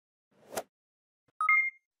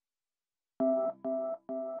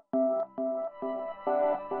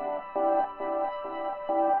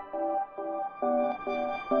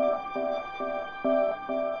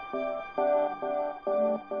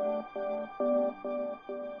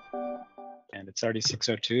it's already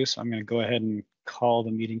 6:02, so I'm going to go ahead and call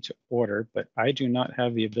the meeting to order, but I do not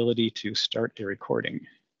have the ability to start a recording.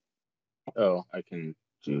 Oh, I can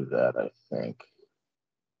do that, I think.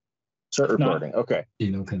 Start recording. Okay.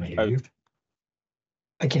 Can I hear you?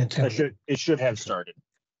 I can't tell. It should have started.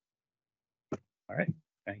 All right,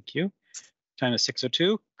 thank you. Time is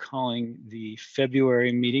 6:02, calling the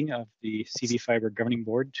February meeting of the CV Fiber Governing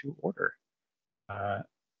Board to order.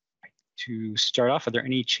 To start off, are there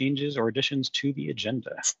any changes or additions to the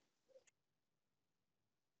agenda?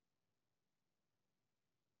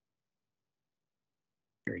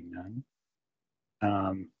 Hearing none.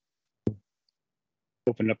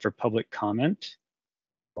 Open it up for public comment.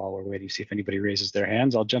 While we're waiting to see if anybody raises their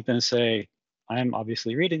hands, I'll jump in and say I'm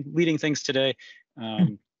obviously leading things today.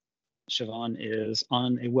 Siobhan is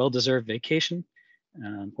on a well-deserved vacation,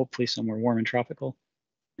 hopefully somewhere warm and tropical,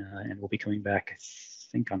 and we'll be coming back, I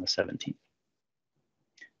think, on the 17th.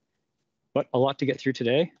 But a lot to get through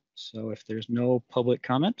today, so if there's no public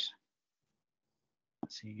comment,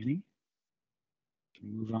 not seeing any, we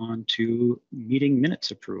can move on to meeting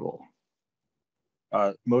minutes approval.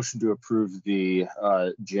 Motion to approve the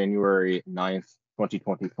January 9th,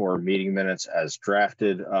 2024 meeting minutes as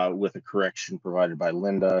drafted with a correction provided by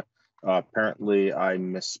Linda. Apparently, I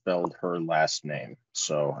misspelled her last name,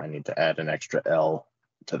 so I need to add an extra L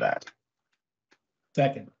to that.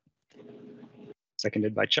 Second.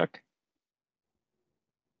 Seconded by Chuck.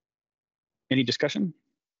 Any discussion?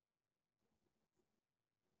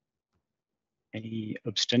 Any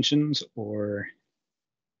abstentions or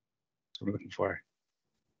what we're looking for?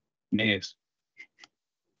 Nays.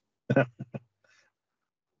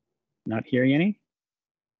 Not hearing any.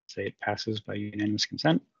 Say it passes by unanimous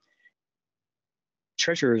consent.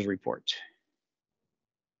 Treasurer's report.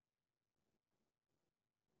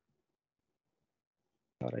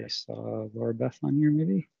 Thought I saw Laura Beth on here,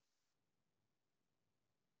 maybe.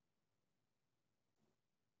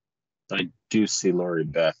 I do see Lori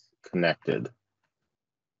Beth connected.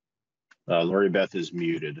 Lori Beth is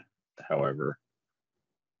muted, however.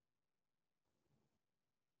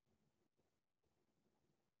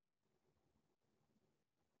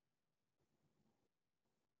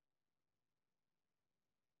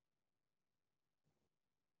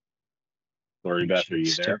 Lori Beth, are you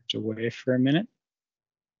there? Stepped away for a minute.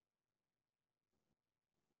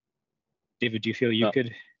 David, do you feel you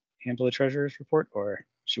could handle the treasurer's report, or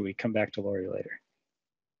should we come back to Lori later?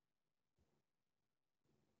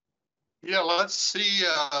 Yeah, let's see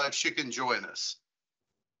if she can join us.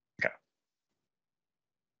 Okay.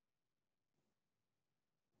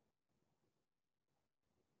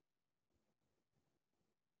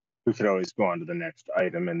 We could always go on to the next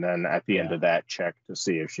item and then at the end of that check to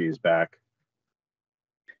see if she's back.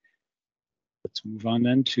 Let's move on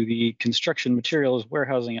then to the construction materials,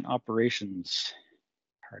 warehousing, and operations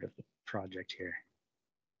part of the project here.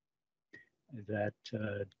 Is that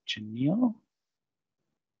Janelle?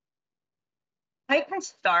 I can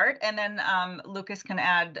start, and then Lucas can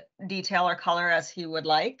add detail or color as he would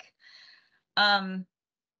like.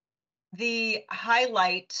 The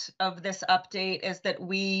highlight of this update is that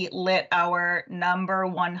we lit our number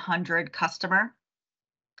 100 customer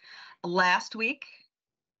last week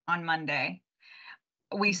on Monday.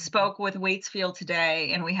 We spoke with Waitsfield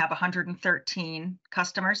today, and we have 113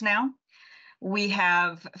 customers now. We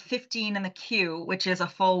have 15 in the queue, which is a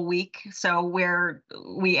full week. So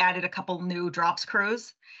we added a couple new drops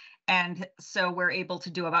crews. And so we're able to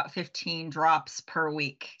do about 15 drops per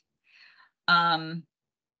week.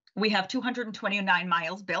 We have 229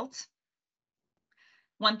 miles built,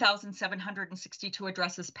 1,762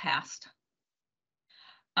 addresses passed.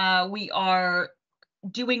 We are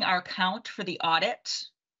doing our count for the audit.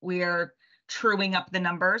 We're truing up the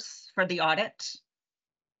numbers for the audit.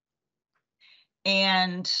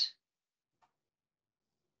 And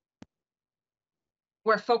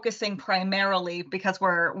we're focusing primarily, because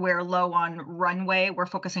we're low on runway, we're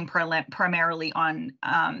focusing primarily on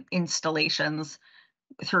installations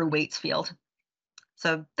through Waitsfield.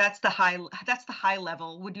 So that's the high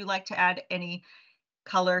level. Would you like to add any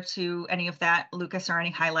color to any of that, Lucas, or any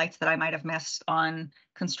highlights that I might have missed on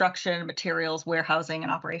construction, materials, warehousing,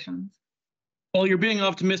 and operations? Well, you're being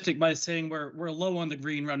optimistic by saying we're low on the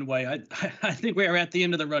green runway. I think we are at the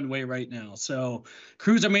end of the runway right now. So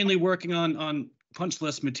crews are mainly working on punch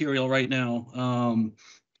list material right now.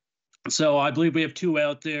 So I believe we have 2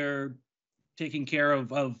 out there taking care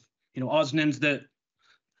of odds and ends that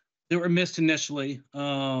were missed initially.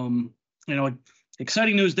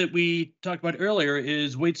 Exciting news that we talked about earlier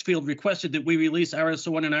is Waitsfield requested that we release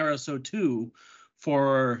RSO1 and RSO2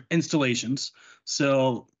 for installations.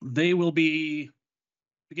 So they will be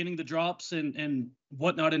beginning the drops and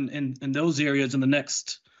whatnot in those areas in the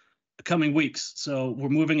next coming weeks. So we're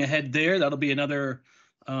moving ahead there. That'll be another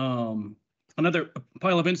pile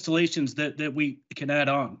of installations that we can add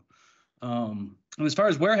on. And as far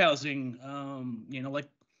as warehousing, like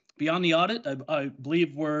beyond the audit, I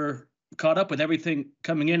believe we're caught up with everything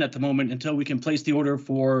coming in at the moment until we can place the order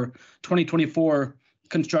for 2024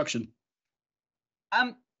 construction.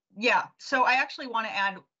 Yeah, so I actually want to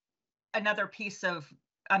add another piece of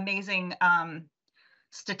amazing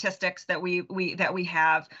statistics that we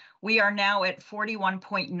have. We are now at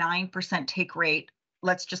 41.9% take rate.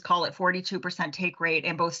 Let's just call it 42% take rate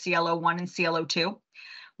in both CLO1 and CLO2.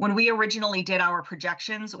 When we originally did our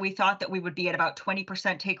projections, we thought that we would be at about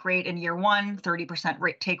 20% take rate in year 1,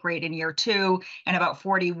 30% take rate in year 2, and about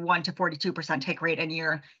 41 to 42% take rate in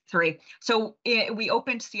year 3. So we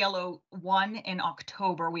opened CLO1 in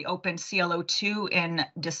October, we opened CLO2 in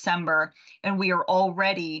December, and we are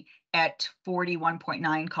already at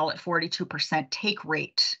 41.9, call it 42% take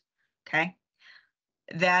rate. Okay,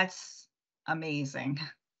 that's amazing.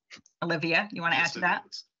 Olivia, you want to add to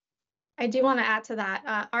that? I do want to add to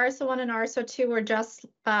that. RSO1 and RSO2 were just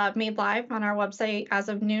made live on our website as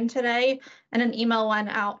of noon today, and an email went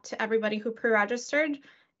out to everybody who pre-registered.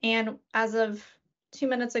 And as of 2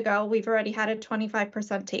 minutes ago, we've already had a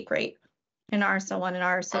 25% take rate in RSO1 and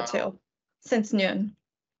RSO2 since noon.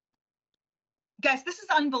 Guys, this is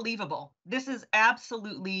unbelievable. This is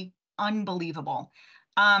absolutely unbelievable.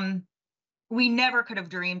 We never could have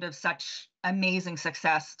dreamed of such amazing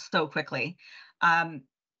success so quickly.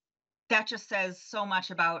 That just says so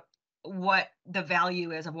much about what the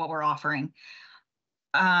value is of what we're offering.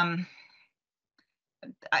 I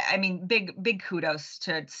mean, big kudos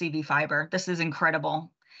to CV Fiber. This is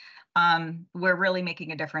incredible. We're really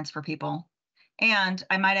making a difference for people. And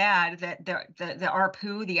I might add that the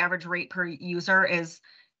ARPU, the average rate per user, is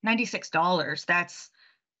 $96. That's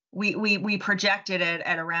we projected it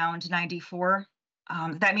at around 94.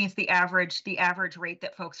 That means the average rate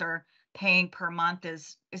that folks are paying per month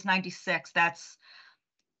is 96. That's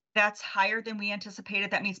higher than we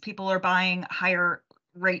anticipated. That means people are buying higher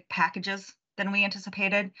rate packages than we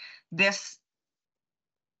anticipated. This,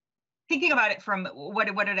 thinking about it from what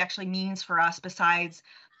it actually means for us, besides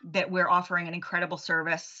that we're offering an incredible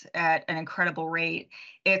service at an incredible rate,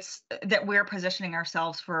 it's that we're positioning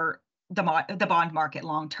ourselves for the bond market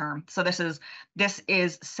long term. So this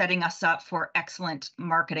is setting us up for excellent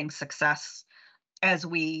marketing success as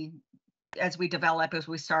we develop, as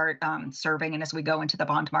we start serving, and as we go into the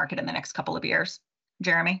bond market in the next couple of years.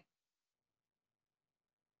 Jeremy?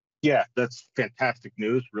 Yeah, that's fantastic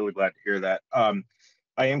news. Really glad to hear that.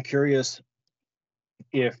 I am curious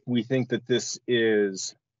if we think that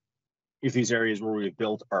if these areas where we've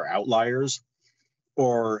built are outliers,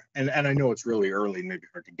 and I know it's really early, maybe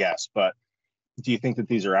hard to guess, but do you think that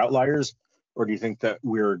these are outliers, or do you think that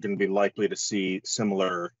we're going to be likely to see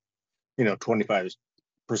similar, 25%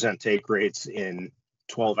 take rates in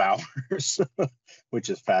 12 hours, which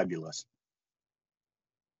is fabulous?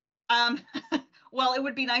 Well, it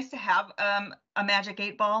would be nice to have a magic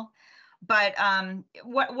 8-ball, but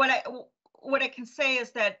what I can say is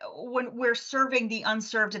that when we're serving the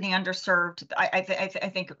unserved and the underserved, I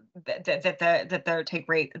think that the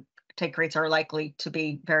take rates are likely to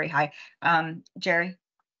be very high. Jerry?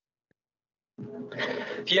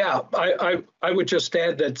 Yeah, I would just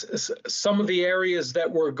add that some of the areas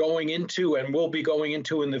that we're going into and will be going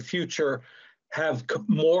into in the future have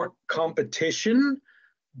more competition,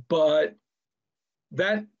 but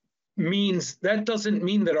that doesn't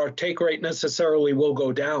mean that our take rate necessarily will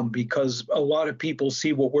go down, because a lot of people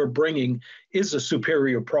see what we're bringing is a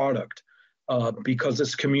superior product because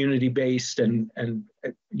it's community based and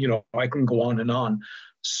I can go on and on.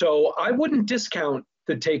 So I wouldn't discount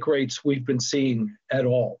the take rates we've been seeing at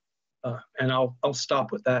all. And I'll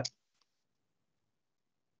stop with that.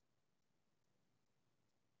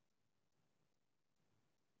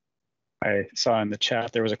 I saw in the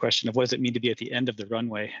chat there was a question of what does it mean to be at the end of the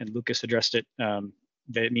runway, and Lucas addressed it, that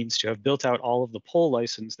it means to have built out all of the pole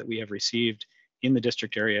license that we have received in the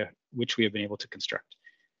district area, which we have been able to construct.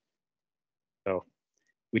 So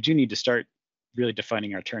we do need to start really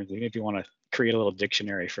defining our terms. Maybe if you want to create a little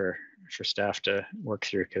dictionary for staff to work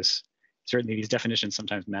through, because certainly these definitions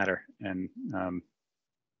sometimes matter, and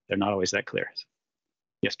they're not always that clear. So,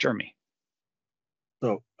 yes, Jeremy.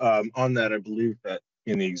 So on that, I believe that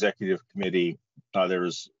in the executive committee,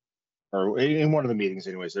 or in one of the meetings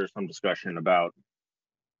anyways, there's some discussion about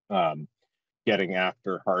getting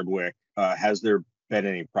after Hardwick. Has there been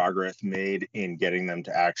any progress made in getting them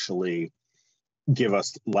to actually give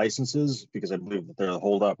us licenses? Because I believe that they're a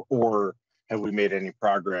holdup. Or have we made any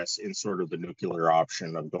progress in sort of the nuclear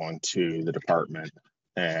option of going to the department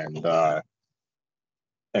and kind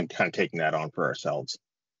of taking that on for ourselves?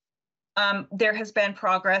 There has been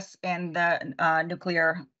progress in the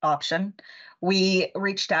nuclear option. We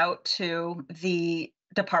reached out to the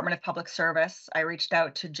Department of Public Service. I reached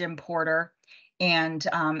out to Jim Porter and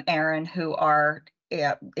Aaron, who are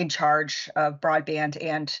in charge of broadband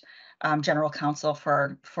and general counsel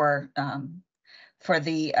for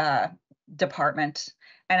the department.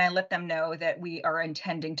 And I let them know that we are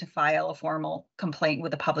intending to file a formal complaint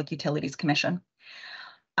with the Public Utilities Commission.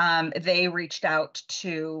 They reached out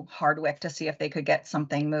to Hardwick to see if they could get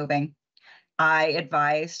something moving. I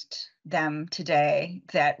advised them today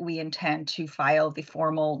that we intend to file the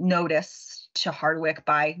formal notice to Hardwick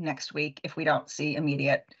by next week if we don't see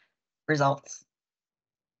immediate results.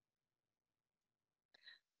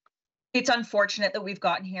 It's unfortunate that we've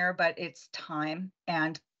gotten here, but it's time,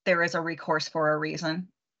 and there is a recourse for a reason.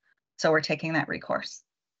 So we're taking that recourse.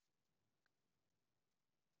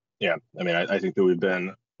 Yeah, I mean, I think that we've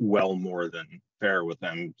been well more than fair with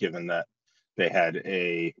them, given that they had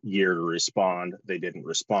a year to respond. They didn't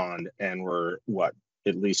respond, and we're what,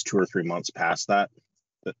 at least 2 or 3 months past that.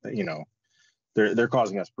 You know, they're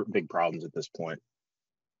causing us big problems at this point.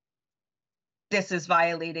 This is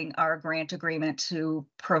violating our grant agreement to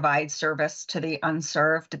provide service to the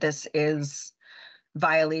unserved. This is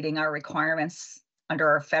violating our requirements under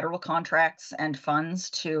our federal contracts and funds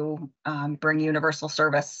to bring universal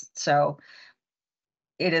service. So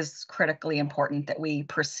it is critically important that we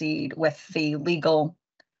proceed with the legal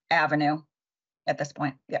avenue at this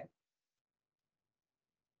point. Yeah.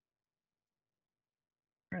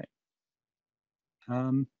 All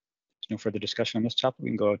right. No further discussion on this topic. We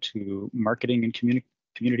can go to marketing and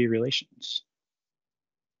community relations.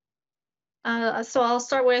 So I'll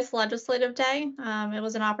start with Legislative Day. It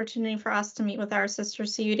was an opportunity for us to meet with our sister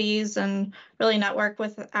CUDs and really network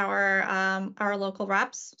with our local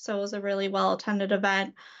reps. So it was a really well-attended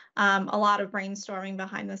event. A lot of brainstorming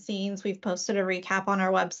behind the scenes. We've posted a recap on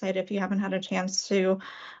our website if you haven't had a chance to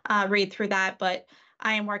read through that. But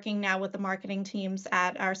I am working now with the marketing teams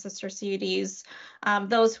at our sister CUDs,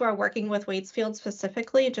 those who are working with Waitsfield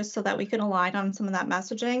specifically, just so that we can align on some of that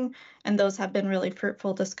messaging. And those have been really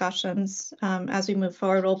fruitful discussions. As we move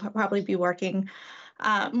forward, we'll probably be working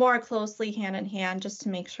more closely hand in hand just to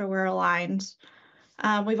make sure we're aligned.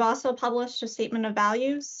 We've also published a statement of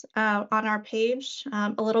values on our page,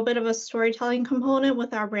 a little bit of a storytelling component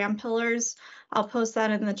with our brand pillars. I'll post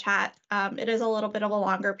that in the chat. It is a little bit of a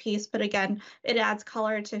longer piece, but again, it adds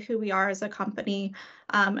color to who we are as a company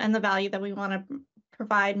and the value that we want to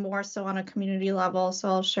provide more so on a community level. So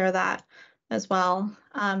I'll share that as well.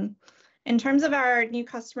 In terms of our new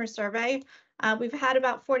customer survey, we've had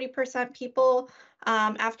about 40% people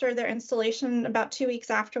after their installation, about 2 weeks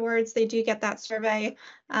afterwards, they do get that survey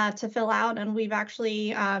to fill out. And we've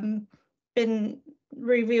actually been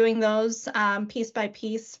reviewing those piece by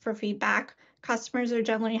piece for feedback. Customers are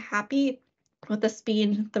generally happy with the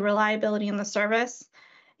speed, the reliability, and the service.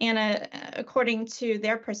 And according to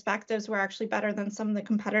their perspectives, we're actually better than some of the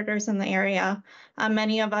competitors in the area.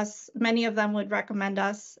 Many of them would recommend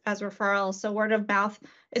us as referrals. So word of mouth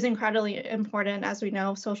is incredibly important, as we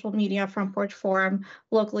know, social media, front porch forum,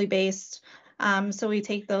 locally based. So we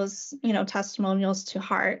take those, testimonials to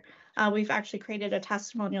heart. We've actually created a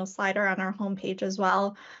testimonial slider on our homepage as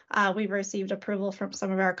well. We've received approval from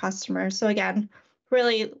some of our customers. So again,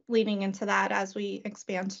 really leaning into that as we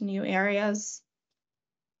expand to new areas.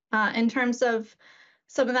 In terms of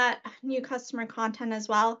some of that new customer content as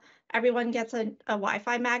well, everyone gets a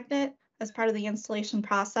Wi-Fi magnet as part of the installation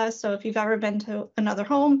process. So if you've ever been to another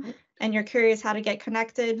home and you're curious how to get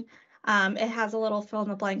connected, it has a little fill in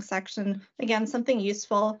the blank section. Again, something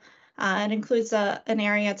useful. It includes an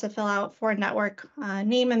area to fill out for network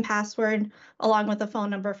name and password, along with a phone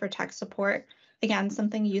number for tech support. Again,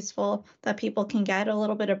 something useful that people can get, a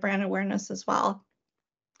little bit of brand awareness as well.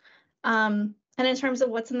 And in terms of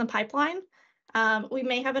what's in the pipeline, we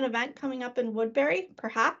may have an event coming up in Woodbury,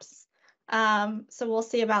 perhaps. So we'll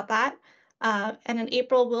see about that. And in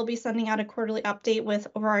April, we'll be sending out a quarterly update with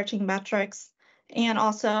overarching metrics. And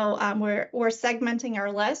also, we're segmenting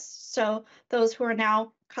our list. So those who are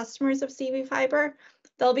now customers of CV Fiber,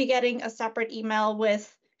 they'll be getting a separate email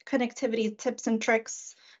with connectivity tips and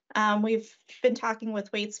tricks. We've been talking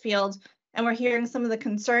with Waitsfield, and we're hearing some of the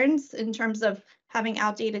concerns in terms of having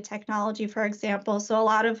outdated technology, for example. So a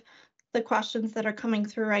lot of the questions that are coming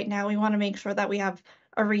through right now, we want to make sure that we have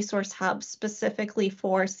a resource hub specifically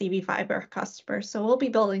for CV Fiber customers. So we'll be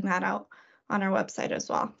building that out on our website as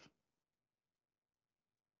well.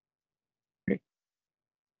 Great.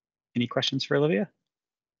 Any questions for Olivia?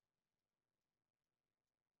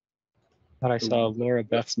 Thought I saw Laura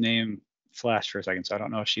Beth's name flash for a second, so I don't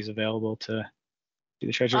know if she's available to do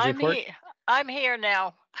the treasurer's report. I'm here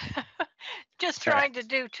now. Just Okay. trying to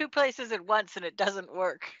do two places at once and it doesn't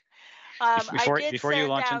work. Before you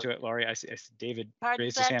launch into it, Laurie, I see David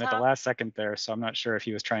raised his hand at the last second there, so I'm not sure if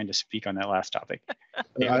he was trying to speak on that last topic.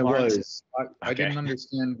 I Lawrence? was. I didn't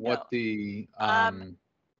understand what the.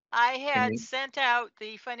 I had sent out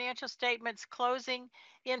the financial statements closing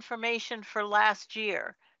information for last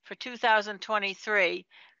year, for 2023.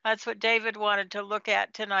 That's what David wanted to look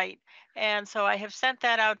at tonight. And so I have sent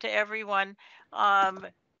that out to everyone.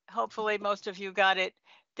 Hopefully most of you got it.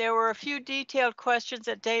 There were a few detailed questions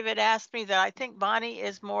that David asked me that I think Bonnie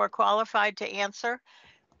is more qualified to answer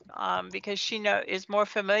because she is more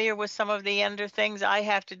familiar with some of the ender things. I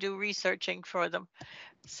have to do researching for them.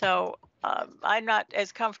 So I'm not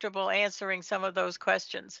as comfortable answering some of those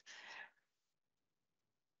questions.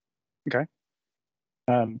 Okay.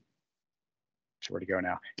 So where to go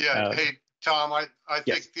now? Yeah. Hey, Tom, I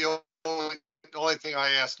yes. think the only thing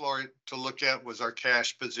I asked Lori to look at was our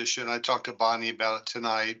cash position. I talked to Bonnie about it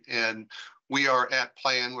tonight, and we are at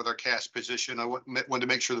plan with our cash position. I wanted to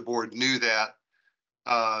make sure the board knew that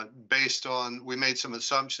based on, we made some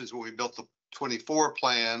assumptions when we built the 24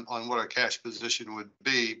 plan on what our cash position would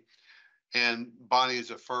be. And Bonnie has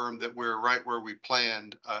affirmed that we're right where we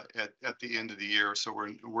planned at the end of the year. So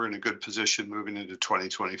we're in a good position moving into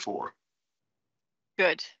 2024.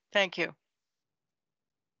 Good. Thank you.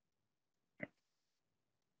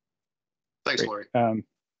 Thanks, Lori.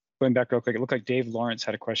 Going back real quick, it looked like Dave Lawrence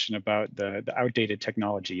had a question about the outdated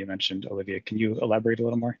technology you mentioned, Olivia. Can you elaborate a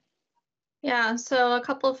little more? Yeah, so a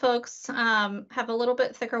couple of folks have a little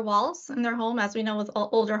bit thicker walls in their home. As we know with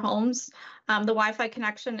older homes, the Wi-Fi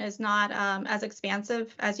connection is not as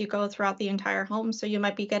expansive as you go throughout the entire home. So you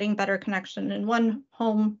might be getting better connection in one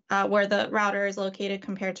home where the router is located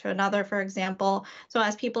compared to another, for example. So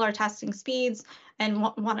as people are testing speeds and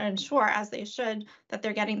want to ensure, as they should, that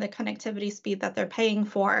they're getting the connectivity speed that they're paying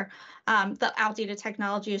for, the outdated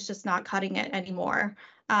technology is just not cutting it anymore.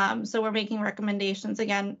 So we're making recommendations,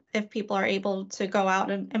 again, if people are able to go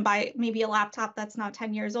out and buy maybe a laptop that's not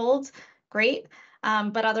 10 years old, great.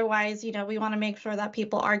 But otherwise, we want to make sure that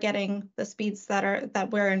people are getting the speeds that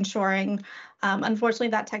we're ensuring. Unfortunately,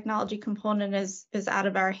 that technology component is out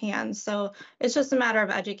of our hands. So it's just a matter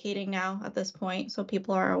of educating now at this point so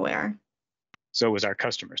people are aware. So it was our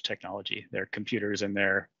customers' technology, their computers and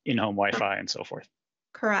their in-home Wi-Fi and so forth.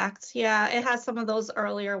 Correct. Yeah, it has some of those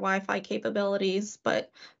earlier Wi-Fi capabilities,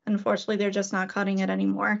 but unfortunately, they're just not cutting it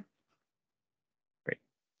anymore. Great.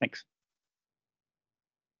 Thanks.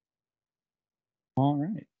 All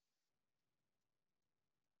right.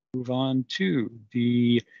 Move on to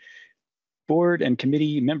the board and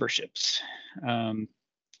committee memberships.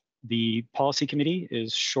 The policy committee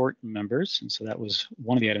is short members, and so that was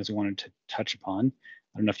one of the items we wanted to touch upon.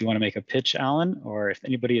 I don't know if you want to make a pitch, Alan, or if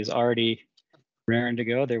anybody is already raring to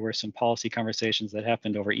go. There were some policy conversations that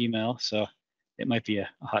happened over email, so it might be a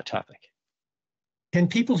hot topic. Can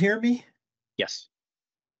people hear me? Yes.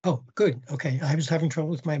 Oh, good. Okay, I was having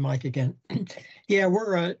trouble with my mic again. Yeah,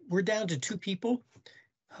 we're down to 2 people.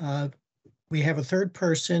 We have a third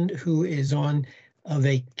person who is on a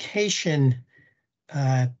vacation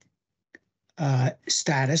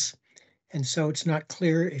status, and so it's not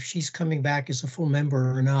clear if she's coming back as a full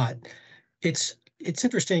member or not. It's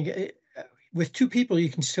interesting. With 2 people, you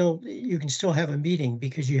can still have a meeting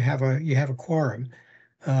because you have a quorum,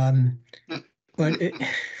 but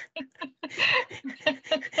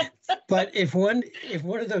if one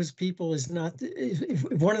of those people is not, if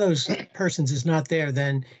one of those persons is not there,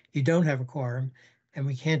 then you don't have a quorum, and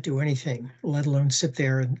we can't do anything, let alone sit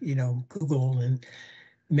there and Google and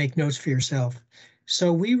make notes for yourself.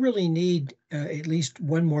 So we really need at least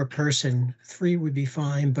one more person. 3 would be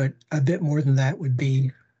fine, but a bit more than that would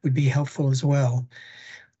be helpful as well.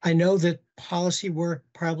 I know that policy work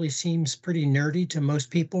probably seems pretty nerdy to most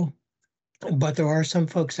people, but there are some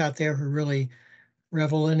folks out there who really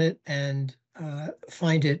revel in it and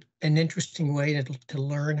find it an interesting way to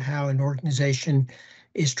learn how an organization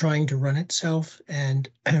is trying to run itself and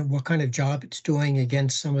what kind of job it's doing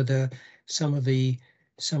against some of the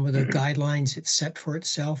guidelines it's set for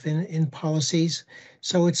itself in policies.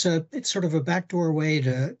 So it's sort of a backdoor way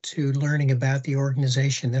to learning about the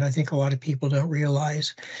organization that I think a lot of people don't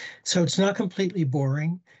realize. So it's not completely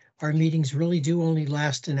boring. Our meetings really do only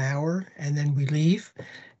last an hour, and then we leave.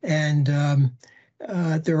 And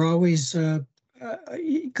they're always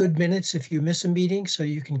good minutes if you miss a meeting, so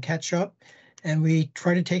you can catch up. And we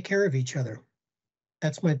try to take care of each other.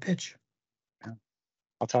 That's my pitch.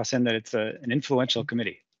 I'll toss in that it's an influential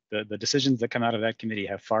committee. The decisions that come out of that committee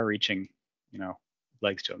have far-reaching,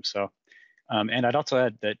 legs to them. So, and I'd also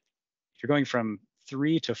add that if you're going from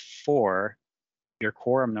 3 to 4, your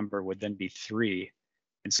quorum number would then be 3,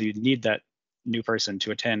 and so you'd need that new person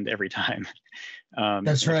to attend every time.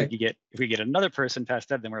 That's right. If we get another person past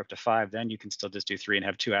that, then we're up to 5. Then you can still just do 3 and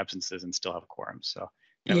have 2 absences and still have a quorum. So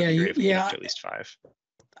that would be great if we get up to at least 5.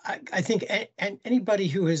 I think anybody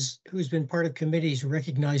who's been part of committees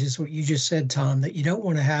recognizes what you just said, Tom, that you don't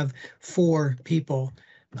want to have 4 people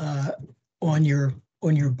on your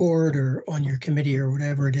board or on your committee or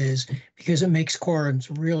whatever it is, because it makes quorums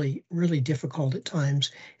really, really difficult at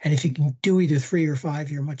times. And if you can do either 3 or 5,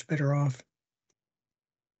 you're much better off.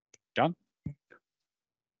 John?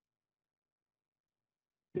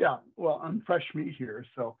 Yeah, well, I'm fresh meat here,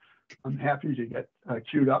 so I'm happy to get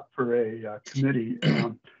queued up for a committee.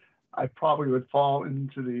 I probably would fall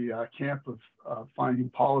into the camp of finding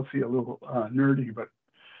policy a little nerdy, but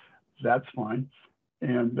that's fine.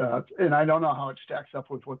 And I don't know how it stacks up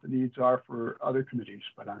with what the needs are for other committees,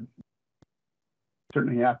 but I'm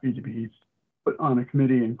certainly happy to be put on a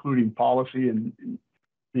committee including policy, and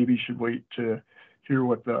maybe should wait to hear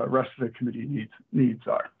what the rest of the committee needs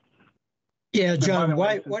are. Yeah, John,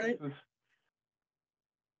 why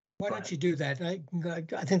don't you do that? I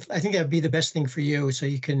think that'd be the best thing for you, so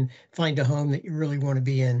you can find a home that you really want to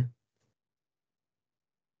be in.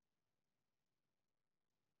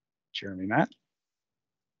 Jeremy, Matt?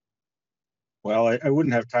 Well, I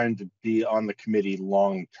wouldn't have time to be on the committee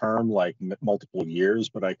long term, like multiple years,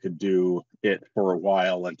 but I could do it for a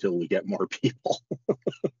while until we get more people.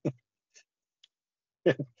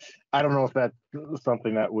 I don't know if that's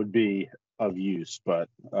something that would be of use, but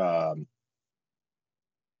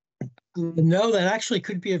no, that actually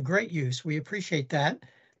could be of great use. We appreciate that,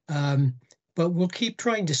 but we'll keep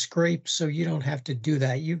trying to scrape so you don't have to do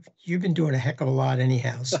that. You've been doing a heck of a lot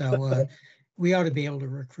anyhow, so we ought to be able to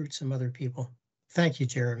recruit some other people. Thank you,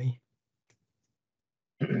 Jeremy.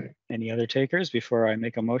 Any other takers before I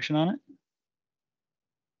make a motion on it?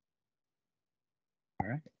 All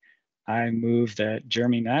right. I move that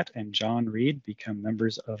Jeremy Matt and John Reed become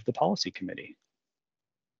members of the policy committee.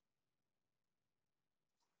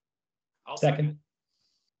 I'll second.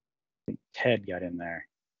 I think Ted got in there.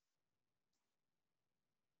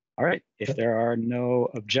 All right, if there are no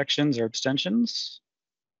objections or abstentions,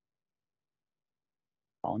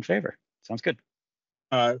 all in favor. Sounds good.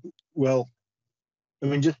 Well, I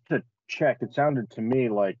mean, just to check, it sounded to me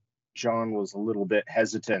like John was a little bit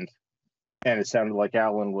hesitant, and it sounded like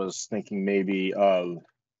Alan was thinking maybe of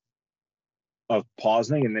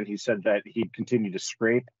pausing, and then he said that he'd continue to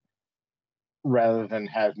scrape rather than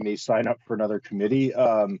have me sign up for another committee.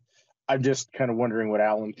 I'm just kind of wondering what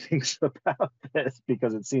Alan thinks about this,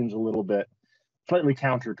 because it seems a little bit slightly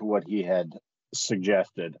counter to what he had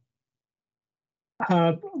suggested.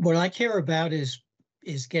 What I care about is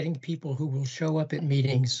getting people who will show up at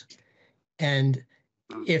meetings. And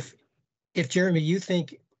if Jeremy, you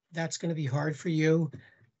think that's going to be hard for you,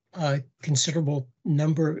 for a considerable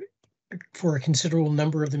number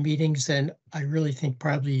of the meetings, then I really think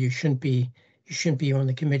probably you shouldn't be on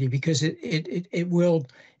the committee, because it will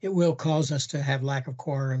cause us to have lack of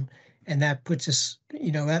quorum, and that puts us,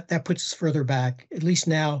 that puts us further back. At least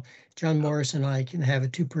now, John Morris and I can have a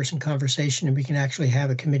 2-person conversation, and we can actually have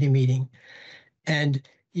a committee meeting. And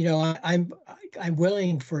I'm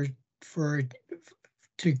willing to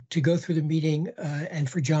go through the meeting and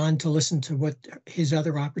for John to listen to what his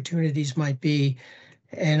other opportunities might be.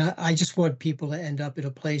 And I just want people to end up at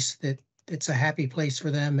a place that it's a happy place for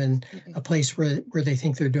them, and a place where they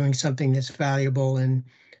think they're doing something that's valuable and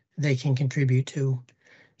they can contribute to.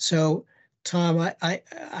 So, Tom, I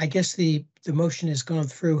guess the motion has gone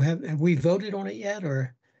through. Have we voted on it yet,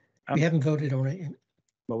 or we haven't voted on it yet?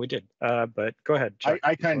 Well, we did, but go ahead, Chuck.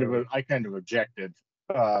 I kind of objected.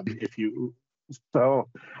 So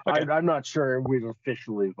okay. I'm not sure we've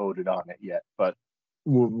officially voted on it yet, but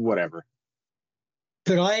whatever.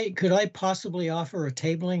 Could I possibly offer a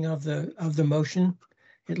tabling of the motion,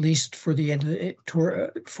 at least for the end of it,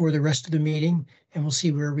 for the rest of the meeting, and we'll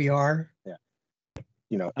see where we are. Yeah.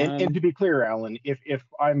 And to be clear, Alan, if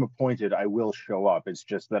I'm appointed, I will show up. It's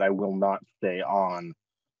just that I will not stay on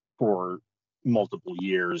for multiple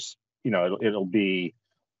years. It'll be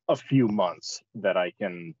a few months that I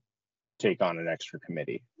can take on an extra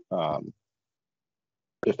committee,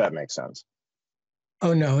 if that makes sense.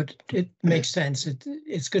 Oh no, it makes sense.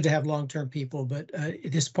 It's good to have long-term people, but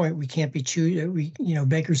at this point we can't be choosy.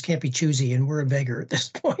 Beggars can't be choosy, and we're a beggar at this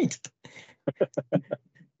point.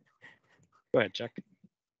 Go ahead, Chuck.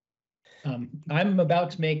 I'm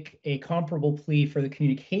about to make a comparable plea for the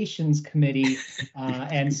communications committee.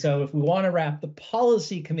 And so if we want to wrap the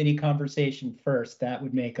policy committee conversation first, that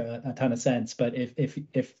would make a ton of sense. But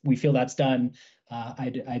if we feel that's done,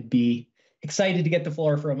 I'd be excited to get the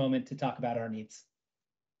floor for a moment to talk about our needs.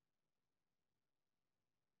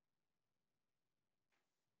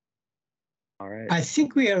 All right. I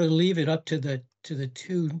think we ought to leave it up to the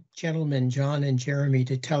two gentlemen, John and Jeremy,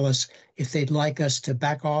 to tell us if they'd like us to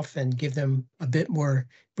back off and give them a bit more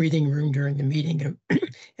breathing room during the meeting,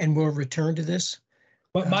 and we'll return to this.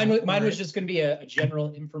 But mine was just going to be a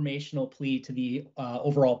general informational plea to the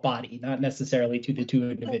overall body, not necessarily to the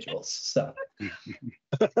two individuals. So,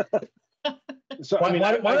 So why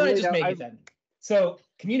don't I just make it then? So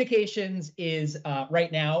communications is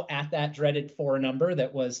right now at that dreaded 4 number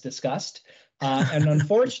that was discussed. And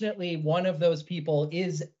unfortunately, one of those people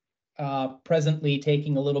is presently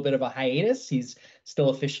taking a little bit of a hiatus. He's still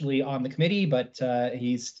officially on the committee, but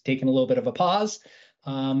he's taken a little bit of a pause.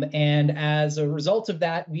 And as a result of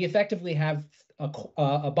that, we effectively have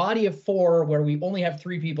a body of 4 where we only have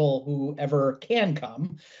 3 people who ever can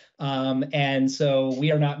come. And so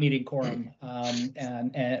we are not meeting quorum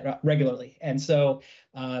and regularly. And so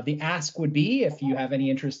the ask would be, if you have any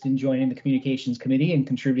interest in joining the communications committee and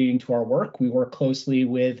contributing to our work, we work closely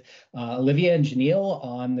with Olivia and Janelle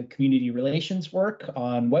on the community relations work,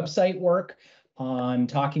 on website work, on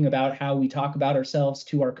talking about how we talk about ourselves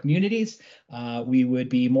to our communities. We would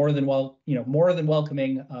be more than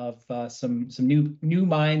welcoming of some new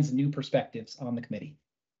minds and new perspectives on the committee.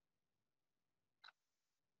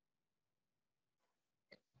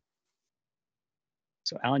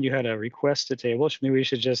 So Alan, you had a request to table. Maybe we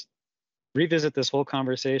should just revisit this whole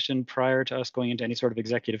conversation prior to us going into any sort of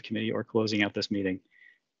executive committee or closing out this meeting,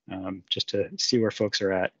 just to see where folks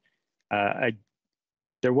are at. I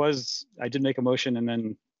did make a motion, and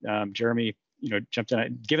then Jeremy, jumped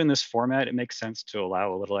in. Given this format, it makes sense to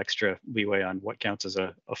allow a little extra leeway on what counts as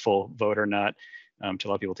a full vote or not, to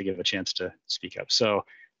allow people to give a chance to speak up. So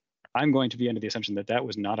I'm going to be under the assumption that that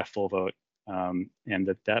was not a full vote, and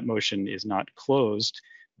that motion is not closed,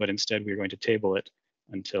 but instead we're going to table it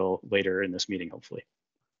until later in this meeting, hopefully.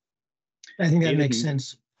 I think that makes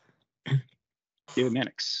sense. David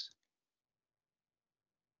Mannix.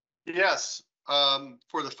 Yes.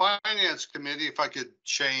 For the Finance Committee, if I could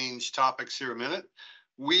change topics here a minute,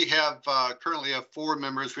 we have currently have 4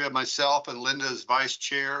 members. We have myself and Linda as vice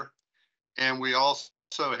chair, and we also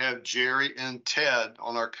have Jerry and Ted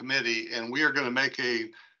on our committee, and we are going to make a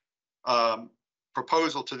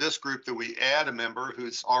proposal to this group that we add a member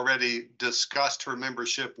who's already discussed her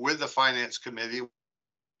membership with the Finance Committee.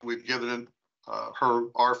 We've given her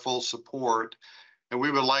our full support. And we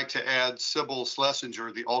would like to add Sybil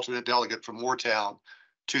Schlesinger, the alternate delegate from Moortown,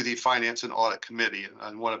 to the Finance and Audit Committee. And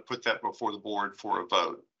I want to put that before the board for a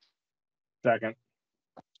vote. Second.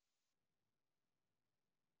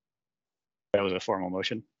 That was a formal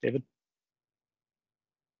motion, David?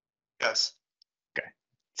 Yes. Okay.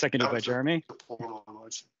 Seconded by Jeremy. Formal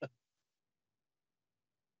motion.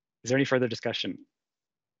 Is there any further discussion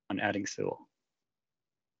on adding Sybil?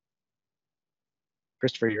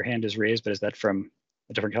 Christopher, your hand is raised, but is that from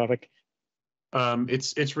a different topic?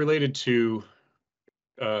 It's related to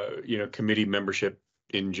committee membership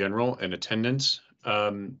in general and attendance.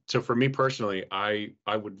 So for me personally, I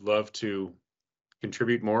would love to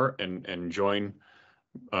contribute more and join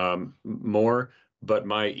more, but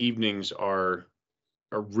my evenings are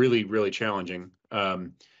really challenging.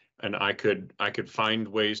 And I could find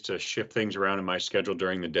ways to shift things around in my schedule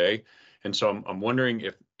during the day. And so I'm wondering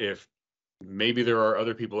if maybe there are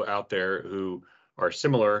other people out there who are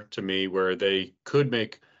similar to me, where they could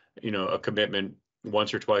make, a commitment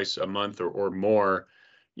once or twice a month or more,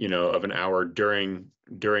 of an hour during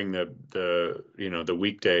the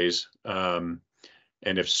weekdays. And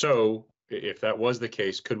if so, if that was the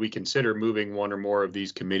case, could we consider moving one or more of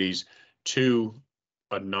these committees to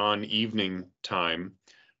a non-evening time,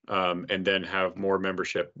 and then have more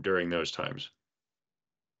membership during those times?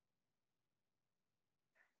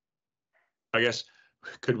 I guess,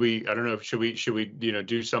 could we, I don't know, should we,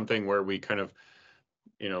 do something where we kind of,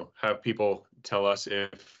 have people tell us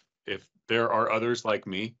if there are others like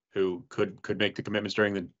me who could make the commitments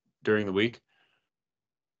during the week?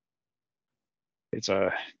 It's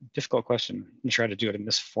a difficult question. I'm trying to do it in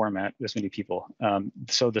this format, this many people.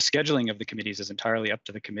 So the scheduling of the committees is entirely up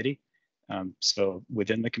to the committee. So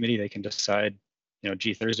within the committee, they can decide,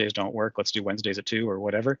 gee, Thursdays don't work, let's do Wednesdays at 2 or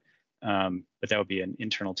whatever. But that would be an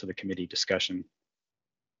internal to the committee discussion.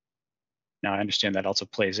 Now, I understand that also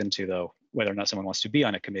plays into, though, whether or not someone wants to be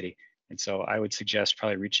on a committee. And so I would suggest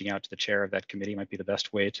probably reaching out to the chair of that committee might be the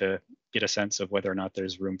best way to get a sense of whether or not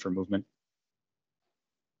there's room for movement.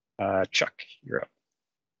 Chuck, you're up.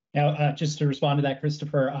 Now, just to respond to that,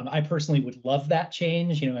 Christopher, I personally would love that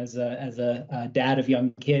change. You know, as a dad of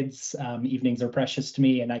young kids, evenings are precious to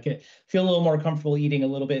me, and I could feel a little more comfortable eating a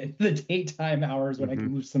little bit in the daytime hours when I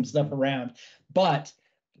can move some stuff around. But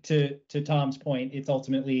to Tom's point, it's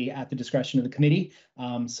ultimately at the discretion of the committee.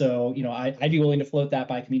 So, you know, I'd be willing to float that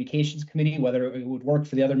by communications committee. Whether it would work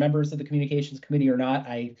for the other members of the communications committee or not,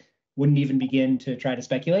 I wouldn't even begin to try to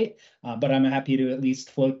speculate. But I'm happy to at least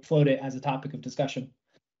float it as a topic of discussion.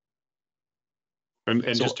 And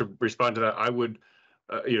so, just to respond to that, I would,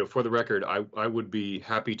 you know, for the record, I would be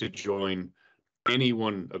happy to join any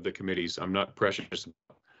one of the committees. I'm not precious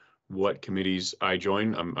what committees I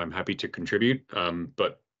join. I'm happy to contribute,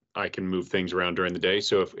 but I can move things around during the day.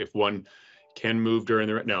 So if one can move during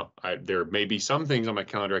the no, there may be some things on my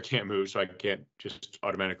calendar I can't move, so I can't just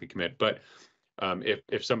automatically commit. But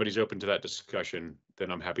if somebody's open to that discussion,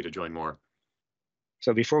 then I'm happy to join more.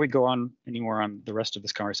 So before we go on anymore on the rest of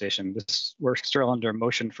this conversation, we're still under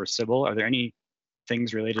motion for Sybil. Are there any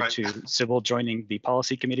things related to Sybil joining the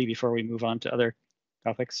policy committee before we move on to other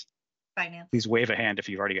topics? Finance. Please wave a hand if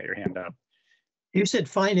you've already got your hand up. You said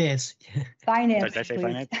finance. Finance. Did I say please.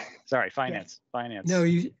 finance? Sorry, finance. Yes. Finance. No,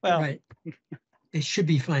 well, right. It should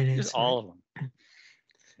be finance. Just all of them. Yeah.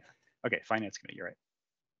 Okay, finance committee, you're right.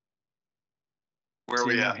 Where are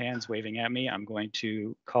we Seeing no at? hands waving at me, I'm going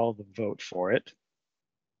to call the vote for it.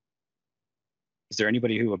 Is there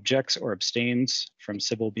anybody who objects or abstains from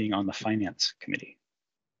Sybil being on the finance committee?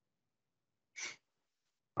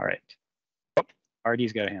 All right. Oh,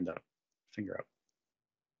 Artie's got a hand up, finger up.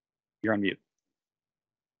 You're on mute.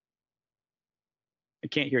 I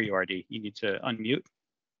can't hear you, Artie. You need to unmute.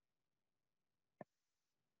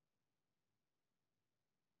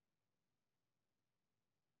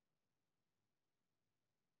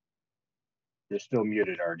 You're still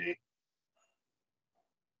muted, RD.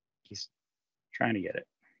 He's trying to get it.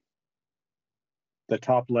 The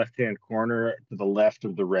top left-hand corner to the left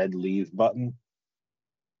of the red leave button.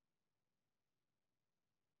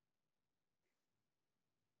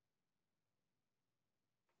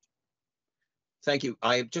 Thank you.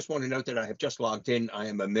 I just want to note that I have just logged in. I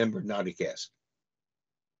am a member, not a guest.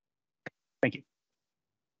 Thank you.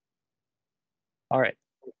 All right.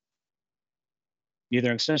 Neither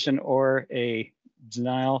an abstention or a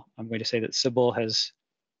denial. I'm going to say that Sybil has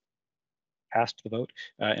passed the vote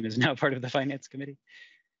and is now part of the finance committee.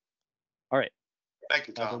 All right. Thank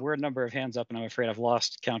you, Tom. There were a number of hands up, and I'm afraid I've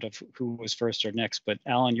lost count of who was first or next, but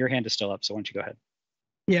Alan, your hand is still up, so why don't you go ahead?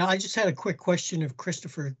 Yeah, I just had a quick question of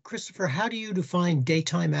Christopher. Christopher, how do you define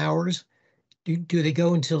daytime hours? Do they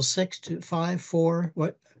go until 6 to 5, 4?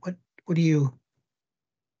 What do you?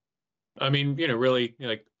 I mean, you know, really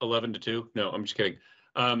like 11 to 2. No, I'm just kidding.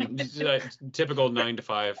 Typical 9 to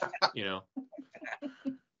 5, you know.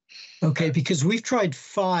 Okay, because we've tried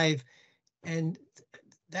 5, and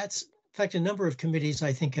that's, in fact, a number of committees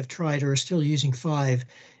I think have tried or are still using 5.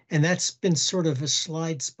 And that's been sort of a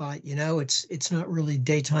slide spot, you know, it's not really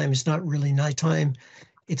daytime, it's not really nighttime.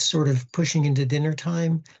 It's sort of pushing into dinner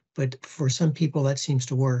time, but for some people that seems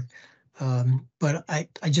to work. But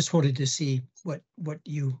I just wanted to see what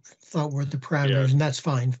you thought were the parameters, and that's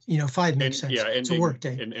fine. You know, 5 makes sense. Yeah, it's a work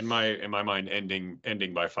day. In my mind,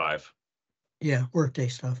 ending by 5. Yeah, work day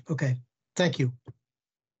stuff. Okay, thank you.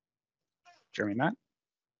 Jeremy, Matt?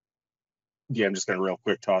 Yeah, I'm just going to real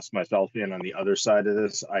quick toss myself in on the other side of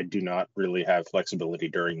this. I do not really have flexibility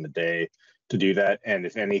during the day to do that. And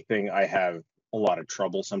if anything, I have a lot of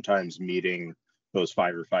trouble sometimes meeting those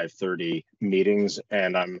 5 or 5:30 meetings,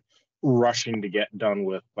 and I'm rushing to get done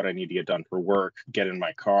with what I need to get done for work, get in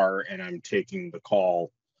my car, and I'm taking the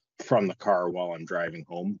call from the car while I'm driving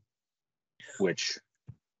home, which...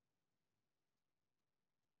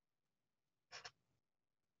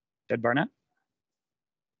 Ted Barnett?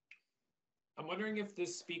 I'm wondering if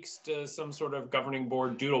this speaks to some sort of governing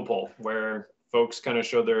board doodle poll where folks kind of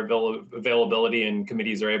show their availability and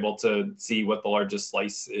committees are able to see what the largest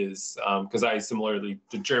slice is. Because I similarly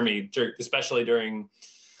to Jeremy, especially during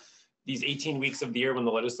these 18 weeks of the year when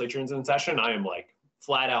the legislature is in session, I am like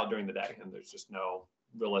flat out during the day and there's just no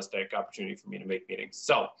realistic opportunity for me to make meetings.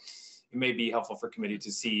 So it may be helpful for committee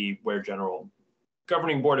to see where general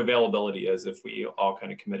governing board availability is if we all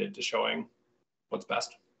kind of committed to showing what's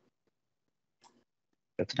best.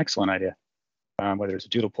 That's an excellent idea. Whether it's a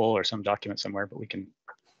doodle poll or some document somewhere, but we can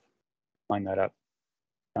line that up.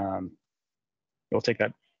 We'll take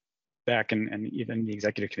that back and even the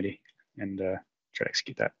executive committee and try to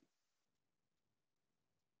execute that.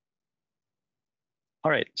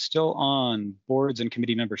 All right, still on boards and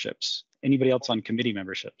committee memberships. Anybody else on committee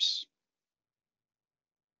memberships?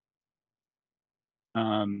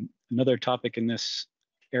 Another topic in this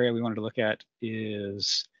area we wanted to look at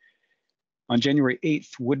is on January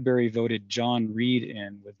 8th, Woodbury voted John Reed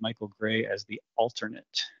in with Michael Gray as the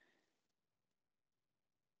alternate.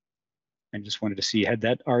 And just wanted to see, had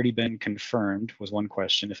that already been confirmed was one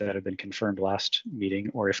question, if that had been confirmed last meeting,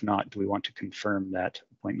 or if not, do we want to confirm that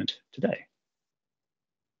appointment today?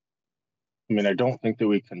 I mean, I don't think that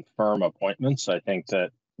we confirm appointments. I think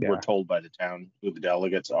that we're told by the town who the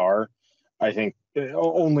delegates are. I think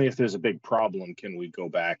only if there's a big problem can we go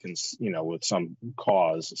back and, you know, with some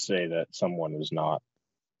cause say that someone is not,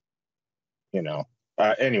 you know.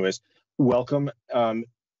 Anyways, welcome.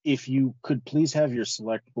 If you could please have your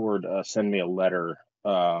select board send me a letter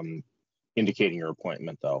indicating your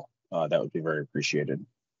appointment, though, that would be very appreciated.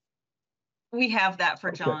 We have that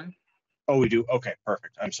for John. Oh, we do? Okay,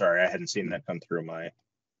 perfect. I'm sorry. I hadn't seen that come through my.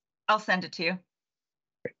 I'll send it to you.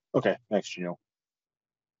 Okay, thanks, Janelle.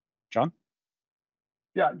 John?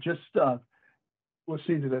 Yeah, just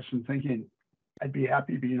listening to this and thinking I'd be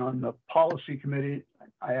happy being on the policy committee.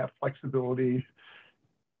 I have flexibility,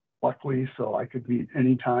 luckily, so I could meet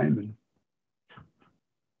anytime and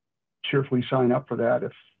cheerfully sign up for that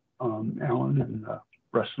if Alan and the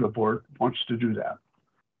rest of the board wants to do that.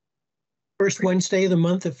 First Wednesday of the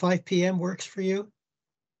month at 5 p.m. works for you?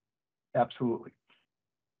 Absolutely.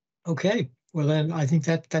 Okay, well then I think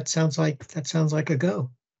that sounds like a go.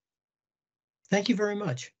 Thank you very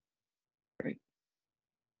much. Great.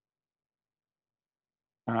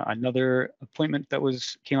 Another appointment that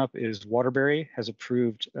came up is Waterbury has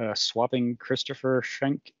approved swapping Christopher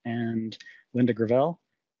Schenk and Linda Gravel.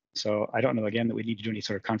 So I don't know, again, that we need to do any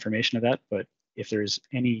sort of confirmation of that, but if there's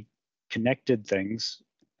any connected things,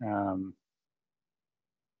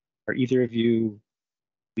 are either of you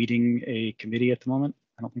leading a committee at the moment?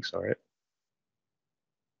 I don't think so, right?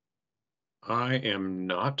 I am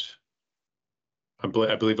not. I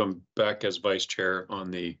believe I'm back as vice chair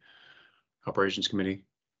on the operations committee.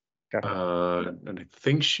 And I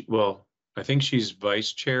think I think she's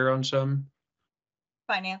vice chair on some.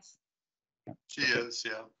 Finance. She is,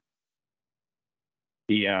 yeah.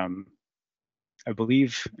 The I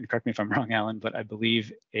believe, and correct me if I'm wrong, Alan, but I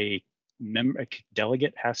believe a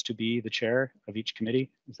delegate has to be the chair of each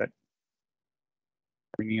committee. Is that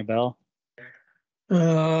ringing a bell?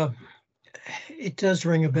 It does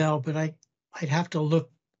ring a bell, but I'd have to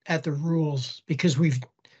look at the rules because we've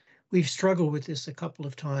struggled with this a couple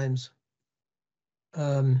of times.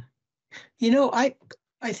 You know, I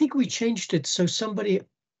think we changed it so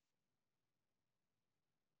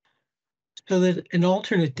that an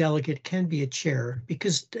alternate delegate can be a chair,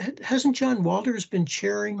 because hasn't John Walters been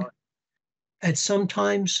chairing at some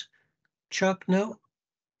times? Chuck, no?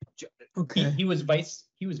 Okay. He was vice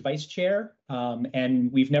chair,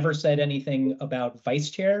 and we've never said anything about vice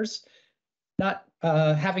chairs not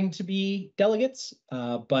having to be delegates,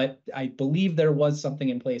 but I believe there was something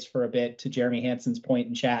in place for a bit, to Jeremy Hansen's point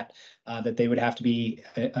in chat, that they would have to be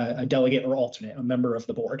a delegate or alternate, a member of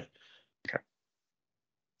the board. Okay.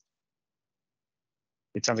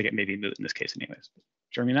 It sounds like it may be moot in this case anyways.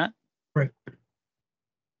 Jeremy, not? Right.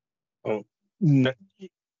 Oh, no,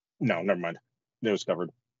 never mind. It was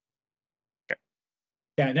covered.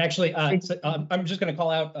 Yeah, and actually, I'm just going to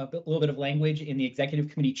call out a little bit of language in the executive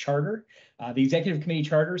committee charter. The executive committee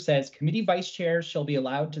charter says committee vice chairs shall be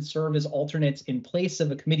allowed to serve as alternates in place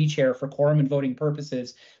of a committee chair for quorum and voting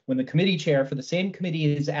purposes when the committee chair for the same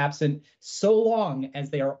committee is absent, so long as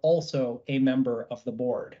they are also a member of the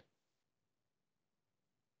board.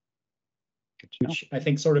 Which I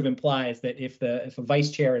think sort of implies that if a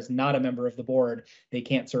vice chair is not a member of the board, they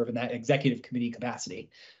can't serve in that executive committee capacity,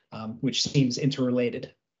 which seems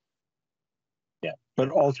interrelated. Yeah, but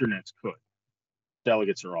alternates could.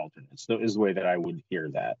 Delegates are alternates. So is the way that I would hear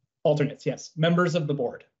that. Alternates, yes. Members of the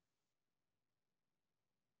board.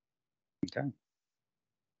 Okay.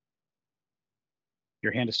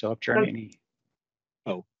 Your hand is still up, Jeremy.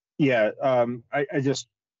 Oh, yeah. I just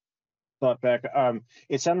thought back.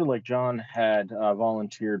 It sounded like John had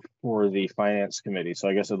volunteered for the finance committee. So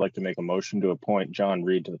I guess I'd like to make a motion to appoint John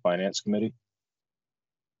Reed to the finance committee.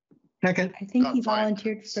 Second. I think he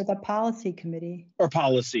volunteered for the policy committee. Or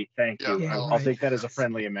policy, thank you. Yeah, I'll take that as a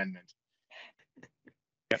friendly amendment.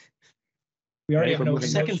 Yep. We already have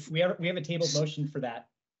we have a tabled motion for that.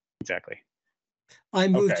 Exactly. I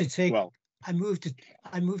move to take off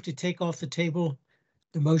the table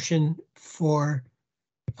the motion for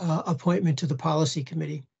appointment to the policy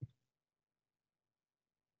committee.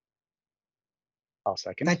 I'll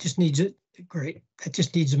second. That just needs it. Great. That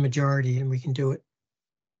just needs a majority and we can do it.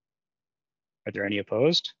 Are there any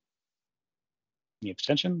opposed? Any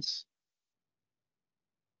abstentions?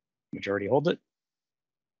 Majority hold it.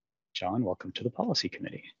 John, welcome to the policy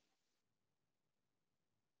committee.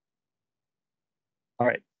 All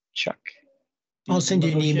right, Chuck. I'll send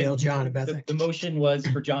you an motion- email, John, about that. The motion was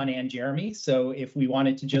for John and Jeremy, so if we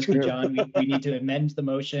wanted to just be John, we need to amend the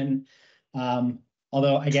motion.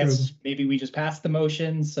 Although I guess maybe we just passed the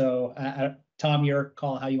motion, so Tom, your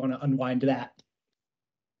call how you want to unwind that.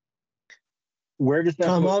 Where does that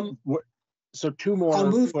Tom, so two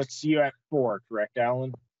more puts you at 4, correct,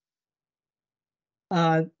 Alan?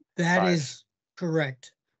 That 5. is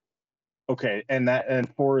correct. Okay, and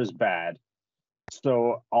 4 is bad.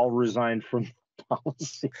 So I'll resign from the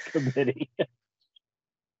policy committee.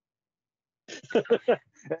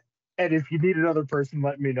 And if you need another person,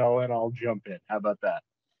 let me know and I'll jump in. How about that?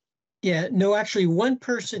 Yeah, no, actually one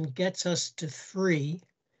person gets us to 3,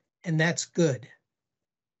 and that's good.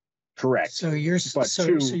 Correct. So you're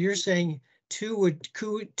so you're saying 2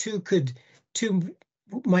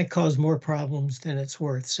 might cause more problems than it's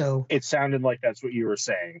worth. So it sounded like that's what you were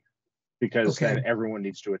saying, because then everyone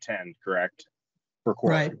needs to attend, correct? For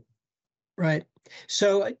quorum. Right.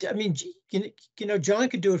 So I mean, you know, John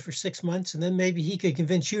could do it for 6 months, and then maybe he could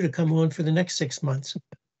convince you to come on for the next 6 months.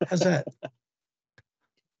 How's that?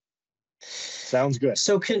 Sounds good.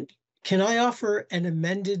 So can I offer an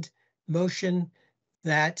amended motion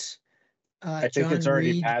that I think John it's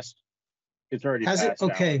already Reed, passed. It's already has passed. it?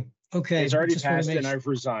 Okay. Now. Okay. It's already Just passed, and I've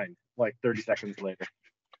resigned like 30 seconds later.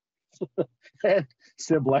 And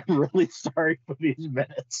Sybil, I'm really sorry for these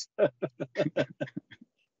minutes.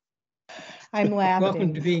 I'm laughing.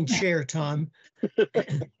 Welcome to being chair, Tom.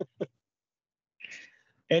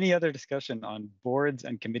 Any other discussion on boards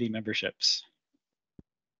and committee memberships?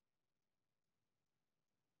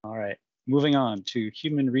 All right, moving on to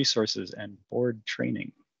human resources and board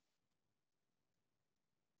training.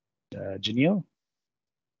 Janelle?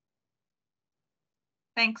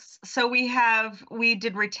 Thanks. So we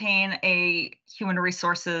did retain a human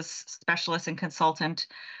resources specialist and consultant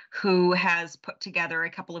who has put together a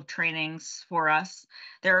couple of trainings for us.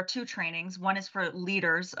 There are 2 trainings. One is for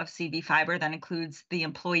leaders of CV Fiber that includes the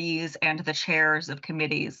employees and the chairs of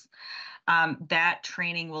committees. That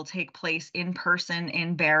training will take place in person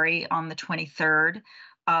in Barrie on the 23rd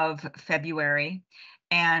of February,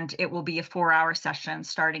 and it will be a 4-hour session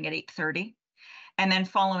starting at 8:30. And then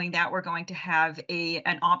following that, we're going to have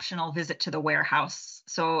an optional visit to the warehouse.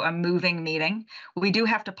 So a moving meeting. We do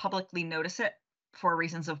have to publicly notice it for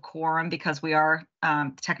reasons of quorum, because we are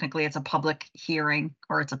technically it's a public hearing,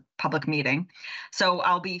 or it's a public meeting. So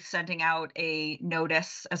I'll be sending out a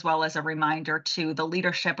notice as well as a reminder to the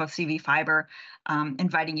leadership of CV Fiber,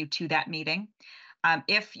 inviting you to that meeting.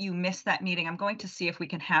 If you miss that meeting, I'm going to see if we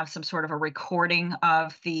can have some sort of a recording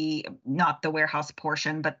of not the warehouse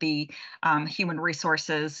portion, but the human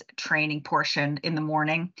resources training portion in the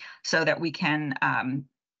morning, so that we can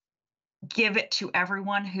give it to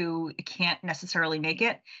everyone who can't necessarily make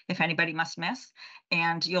it, if anybody must miss.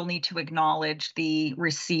 And you'll need to acknowledge the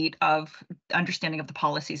receipt of understanding of the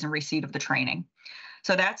policies and receipt of the training.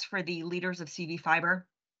 So that's for the leaders of CV Fiber.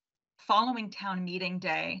 Following town meeting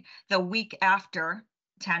day, the week after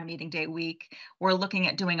town meeting day week, we're looking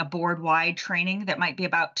at doing a board-wide training that might be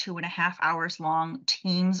about 2.5 hours long,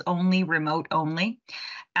 Teams only, remote only.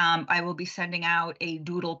 I will be sending out a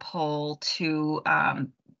doodle poll to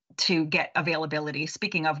get availability.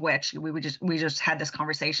 Speaking of which, we just had this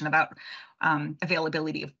conversation about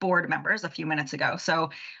availability of board members a few minutes ago. So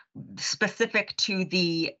specific to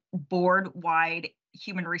the board-wide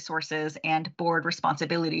human resources and board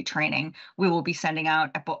responsibility training, we will be sending out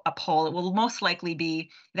a poll. It will most likely be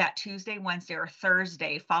that Tuesday, Wednesday, or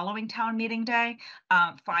Thursday following town meeting day,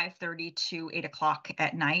 5:30 to 8 o'clock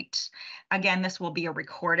at night. Again, this will be a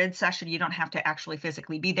recorded session. You don't have to actually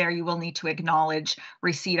physically be there. You will need to acknowledge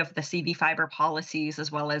receipt of the CV Fiber policies as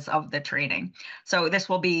well as of the training. So this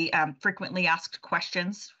will be frequently asked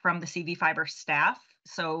questions from the CV Fiber staff.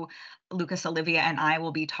 So Lucas, Olivia, and I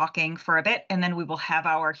will be talking for a bit, and then we will have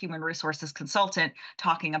our human resources consultant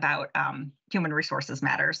talking about human resources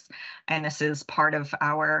matters. And this is part of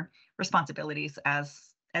our responsibilities as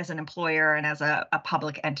an employer and as a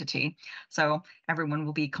public entity. So everyone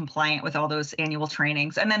will be compliant with all those annual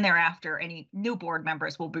trainings. And then thereafter, any new board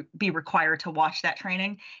members will be required to watch that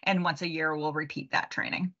training. And once a year, we'll repeat that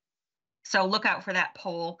training. So look out for that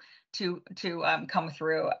poll to come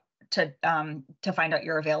through to find out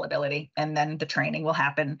your availability, and then the training will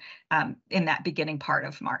happen in that beginning part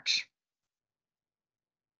of March.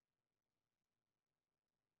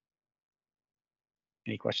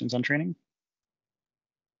 Any questions on training?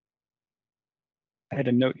 I had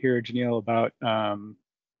a note here, Janelle, about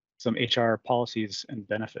some HR policies and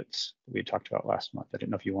benefits that we had talked about last month. I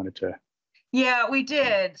didn't know if you wanted to. Yeah, we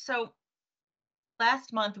did. So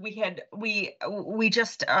last month we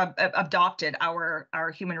just adopted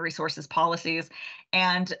our human resources policies,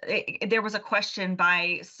 and there was a question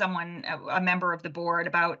by someone, a member of the board,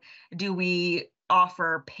 about do we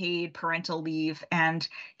offer paid parental leave, and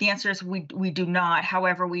the answer is we do not.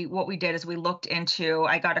 However, what we did is we looked into,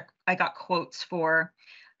 I got quotes for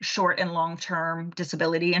short and long-term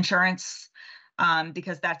disability insurance,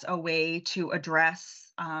 because that's a way to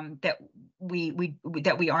address that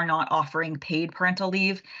we are not offering paid parental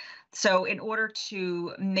leave. So in order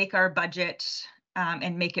to make our budget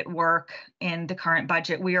and make it work in the current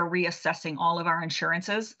budget, we are reassessing all of our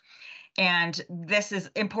insurances. And this is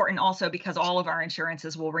important also because all of our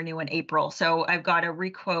insurances will renew in April. So I've got a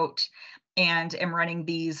requote and am running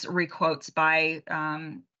these requotes by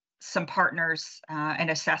some partners and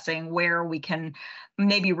assessing where we can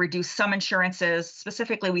maybe reduce some insurances.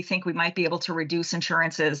 Specifically, we think we might be able to reduce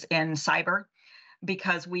insurances in cyber,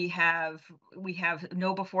 because we have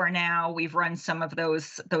know before now. We've run some of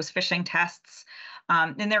those phishing tests,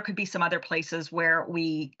 and there could be some other places where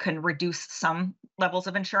we can reduce some levels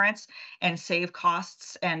of insurance and save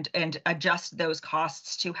costs and adjust those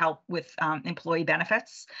costs to help with employee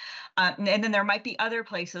benefits. And then there might be other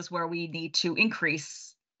places where we need to increase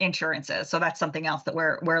insurances. So that's something else that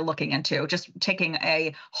we're looking into, just taking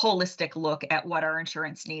a holistic look at what our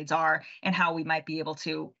insurance needs are and how we might be able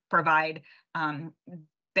to provide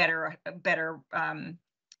better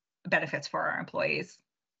benefits for our employees.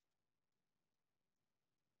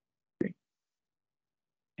 Great.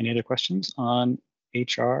 Any other questions on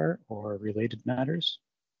HR or related matters?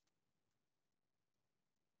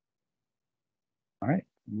 All right,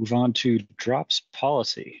 move on to drops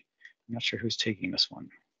policy. I'm not sure who's taking this one.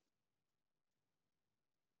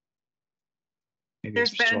 Maybe There's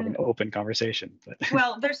it's just sort of been an open conversation. But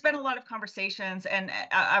well, there's been a lot of conversations and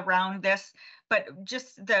around this, but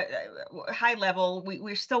just the high level,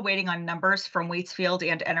 we're still waiting on numbers from Waitsfield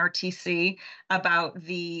and NRTC about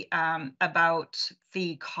the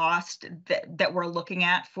cost that we're looking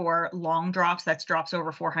at for long drops. That's drops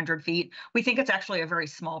over 400 feet. We think it's actually a very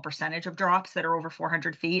small percentage of drops that are over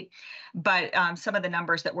 400 feet, but some of the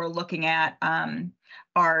numbers that we're looking at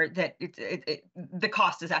are that the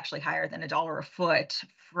cost is actually higher than $1 a foot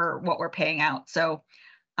for what we're paying out. So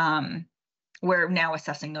we're now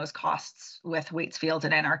assessing those costs with Waitsfield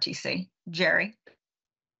and NRTC. Jerry?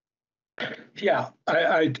 Yeah,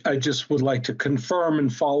 I just would like to confirm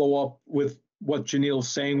and follow up with what Janelle's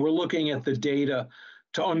saying. We're looking at the data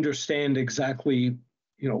to understand exactly,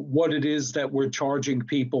 what it is that we're charging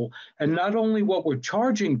people, and not only what we're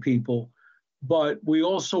charging people, but we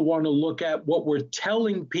also want to look at what we're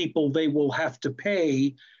telling people they will have to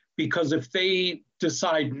pay, because if they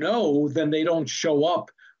decide no, then they don't show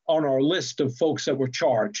up on our list of folks that were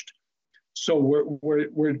charged. So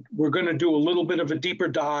we're going to do a little bit of a deeper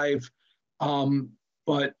dive,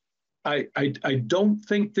 but I don't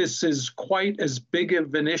think this is quite as big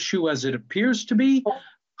of an issue as it appears to be.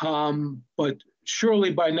 But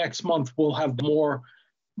surely by next month we'll have more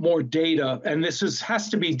data, and this has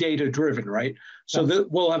to be data driven, right? So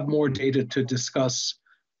that we'll have more data to discuss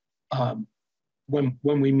when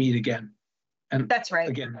we meet again. And that's right.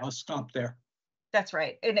 Again, I'll stop there. That's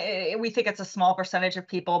right. And we think it's a small percentage of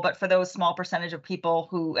people, but for those small percentage of people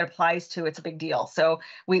who it applies to, it's a big deal. So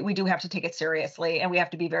we do have to take it seriously, and we have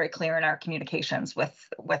to be very clear in our communications with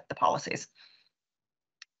the policies.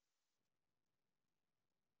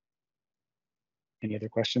 any other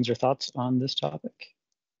questions or thoughts on this topic?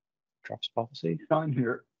 Drops policy. John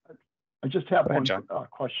here. I just have Go ahead, one John.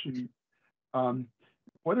 question.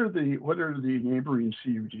 What are the neighboring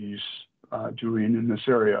CUDs doing in this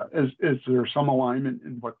area? Is there some alignment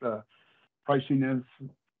in what the pricing is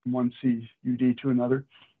from one CUD to another?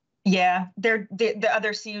 Yeah, the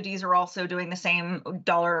other CUDs are also doing the same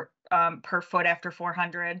dollar per foot after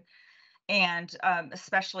 400. And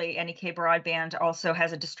especially NEK Broadband also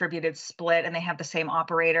has a distributed split, and they have the same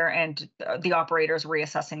operator, and the operator is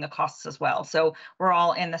reassessing the costs as well. So we're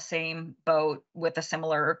all in the same boat with a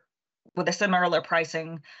similar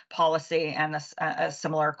pricing policy and a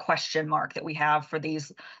similar question mark that we have for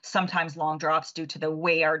these sometimes long drops due to the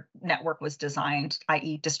way our network was designed,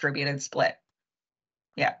 i.e. distributed split.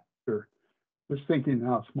 Yeah. Sure. Just thinking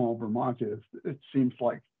how small Vermont is, it seems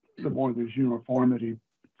like the more there's uniformity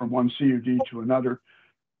from one CUD to another,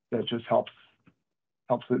 that just helps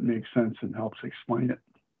it make sense and helps explain it.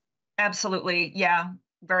 Absolutely. Yeah.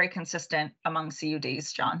 Very consistent among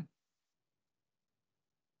CUDs, John.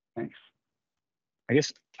 Thanks. I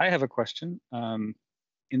guess I have a question.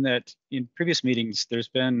 In that in previous meetings, there's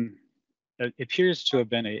been, it appears to have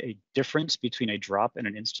been a difference between a drop and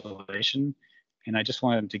an installation. And I just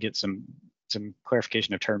wanted to get some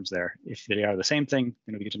clarification of terms there. If they are the same thing,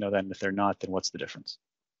 then we get to know that. And if they're not, then what's the difference?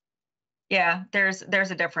 Yeah, there's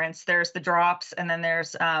a difference. There's the drops, and then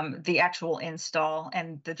there's the actual install,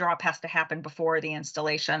 and the drop has to happen before the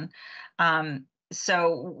installation.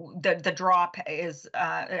 So the drop is,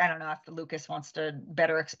 I don't know if Lucas wants to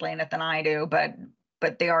better explain it than I do,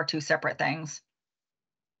 but they are two separate things.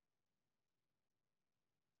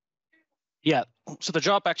 Yeah, so the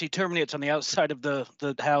drop actually terminates on the outside of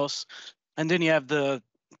the house, and then you have the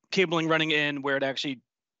cabling running in where it actually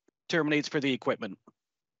terminates for the equipment.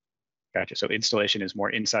 Gotcha. So installation is more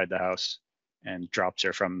inside the house, and drops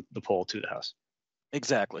are from the pole to the house.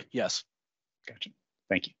 Exactly. Yes. Gotcha.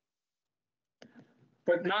 Thank you.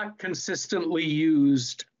 But not consistently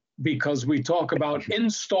used, because we talk about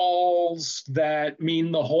installs that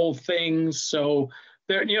mean the whole thing. So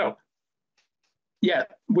there, yeah,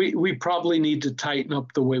 we probably need to tighten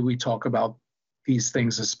up the way we talk about these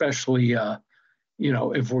things, especially,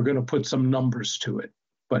 if we're going to put some numbers to it.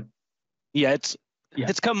 But yeah, it's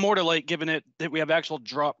come more to light, given it that we have actual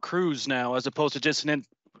drop crews now, as opposed to just the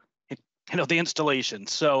installation.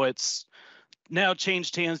 So it's now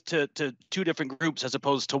changed hands to two different groups as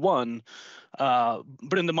opposed to one.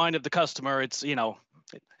 But in the mind of the customer, it's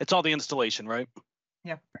it's all the installation, right?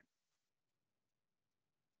 Yeah.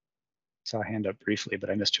 Saw a hand up briefly, but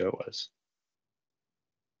I missed who it was.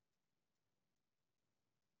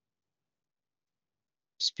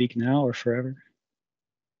 Speak now or forever.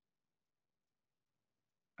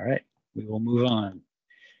 All right, we will move on.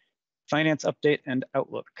 Finance update and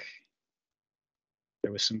outlook.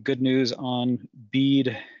 There was some good news on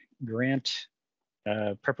BEAD grant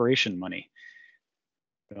preparation money.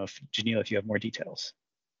 I don't know if, Janelle, if you have more details.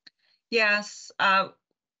 Yes,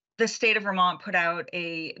 the state of Vermont put out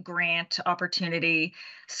a grant opportunity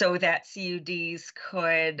so that CUDs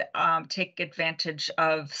could take advantage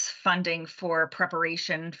of funding for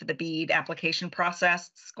preparation for the BEAD application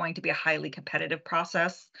process. It's going to be a highly competitive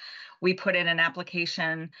process. We put in an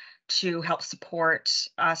application to help support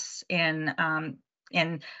us in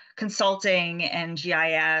consulting and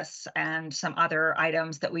GIS and some other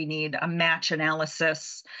items that we need, a match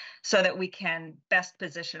analysis, so that we can best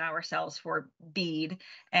position ourselves for BEAD.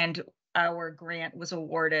 And our grant was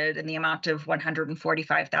awarded in the amount of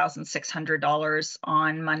 $145,600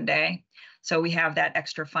 on Monday. So we have that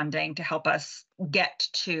extra funding to help us get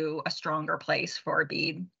to a stronger place for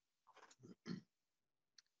BEAD.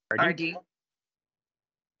 RD.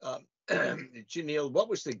 Janelle, what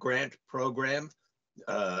was the grant program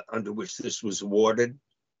under which this was awarded?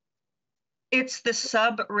 It's the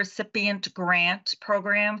sub-recipient grant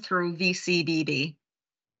program through VCBB.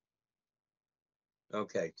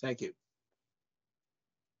 Okay, thank you.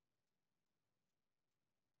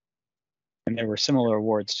 And there were similar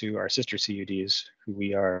awards to our sister CUDs, who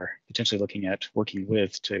we are potentially looking at working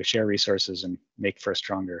with to share resources and make for a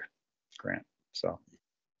stronger grant. So,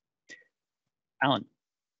 Alan,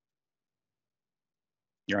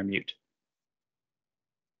 you're on mute.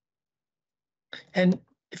 And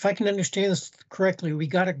if I can understand this correctly, we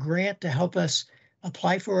got a grant to help us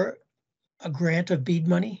apply for a grant of BEAD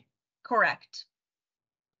money? Correct.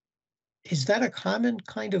 Is that a common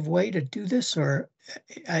kind of way to do this, or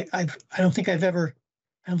I don't think I've ever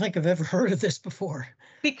heard of this before.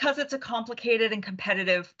 Because it's a complicated and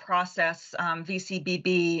competitive process,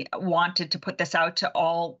 VCBB wanted to put this out to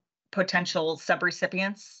all potential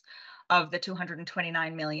subrecipients of the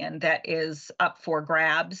 229 million that is up for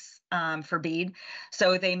grabs for BEAD.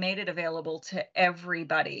 So they made it available to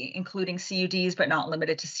everybody, including CUDs, but not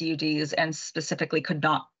limited to CUDs, and specifically could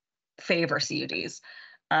not favor CUDs,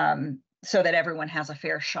 so that everyone has a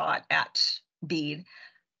fair shot at BEAD.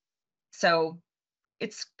 So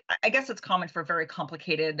I guess it's common for very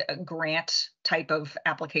complicated grant type of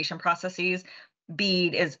application processes.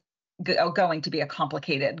 BEAD is going to be a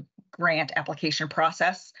complicated grant application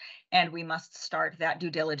process, and we must start that due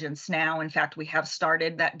diligence now. In fact, we have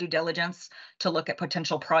started that due diligence to look at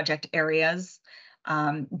potential project areas,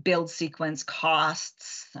 build sequence,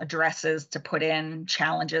 costs, addresses to put in,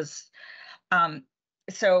 challenges.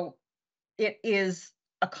 So it is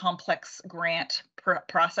a complex grant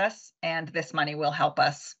process, and this money will help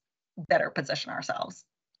us better position ourselves.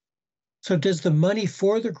 So does the money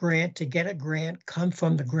for the grant, to get a grant, come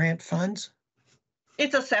from the grant funds?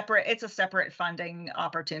 It's a separate funding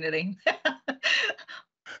opportunity.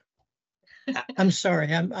 I'm sorry.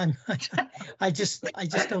 I just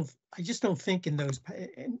don't think in those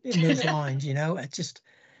lines, It just.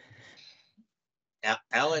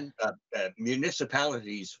 Alan,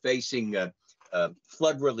 municipalities facing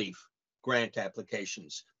flood relief grant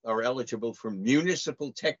applications are eligible for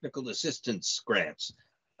municipal technical assistance grants,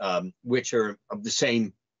 which are of the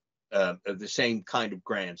same kind of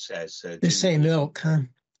grants as the same ilk, huh?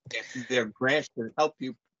 They're grants to help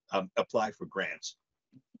you apply for grants.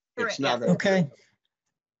 It's not okay.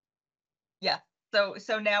 Yeah.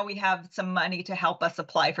 So now we have some money to help us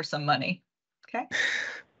apply for some money. Okay.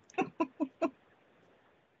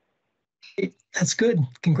 That's good.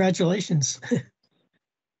 Congratulations.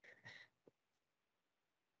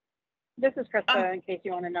 This is Krista, in case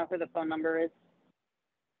you want to know who the phone number is.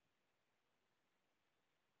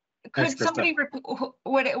 Could somebody,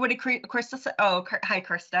 what did Krista say? Oh, hi,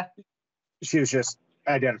 Krista. She was just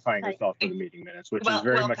identifying herself for the meeting minutes, which is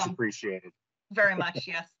very much appreciated. Very much,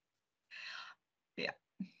 yes. Yeah.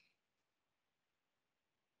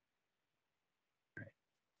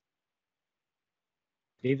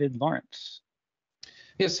 David Lawrence.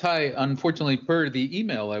 Yes, hi. Unfortunately, per the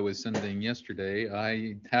email I was sending yesterday,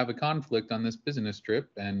 I have a conflict on this business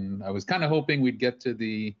trip, and I was kind of hoping we'd get to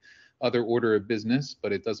the other order of business,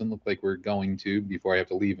 but it doesn't look like we're going to before I have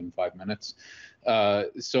to leave in 5 minutes.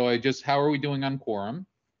 So how are we doing on quorum?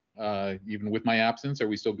 Even with my absence, are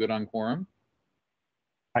we still good on quorum?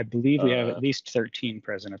 I believe we have at least 13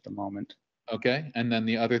 present at the moment. Okay, and then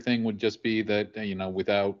the other thing would just be that,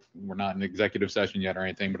 we're not in executive session yet or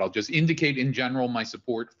anything, but I'll just indicate in general my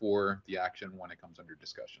support for the action when it comes under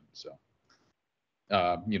discussion. So,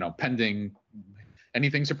 pending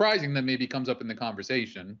anything surprising that maybe comes up in the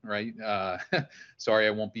conversation, right? Sorry,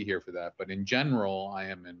 I won't be here for that, but in general,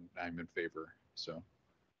 I'm in favor. So,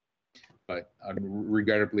 but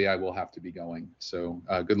regrettably, I will have to be going. So,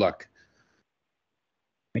 good luck.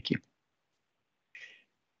 Thank you.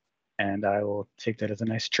 And I will take that as a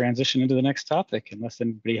nice transition into the next topic, unless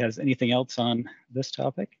anybody has anything else on this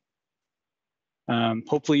topic.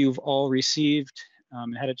 Hopefully you've all received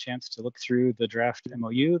and had a chance to look through the draft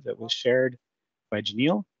MOU that was shared by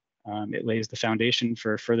Janelle. It lays the foundation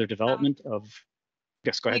for further development of,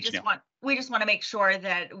 yes, go ahead, Janelle. We just want to make sure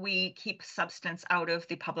that we keep substance out of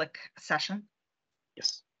the public session.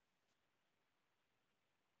 Yes.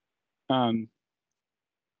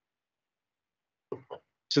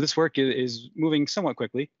 So this work is moving somewhat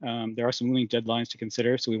quickly. There are some looming deadlines to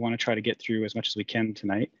consider, so we want to try to get through as much as we can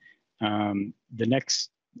tonight.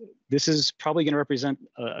 This is probably going to represent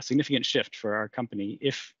a significant shift for our company,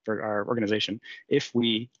 for our organization, if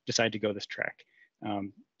we decide to go this track.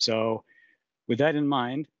 So with that in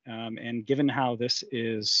mind, and given how this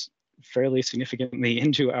is fairly significantly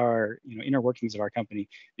into our inner workings of our company,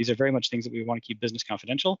 these are very much things that we want to keep business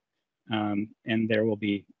confidential, and there will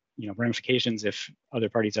be ramifications if other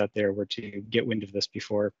parties out there were to get wind of this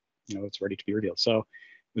before it's ready to be revealed. So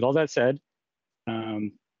with all that said,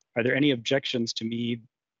 are there any objections to me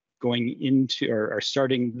going into or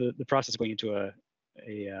starting the process going into a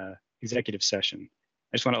executive session?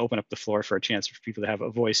 I just want to open up the floor for a chance for people to have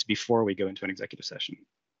a voice before we go into an executive session.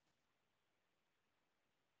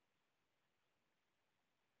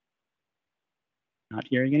 Not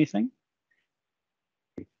hearing anything.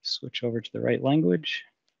 Switch over to the right language.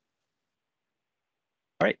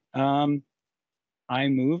 All right, I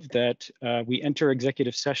move that we enter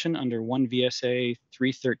executive session under 1 VSA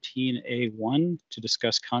 313A1 to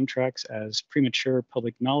discuss contracts as premature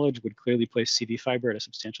public knowledge would clearly place CV Fiber at a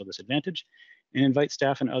substantial disadvantage, and invite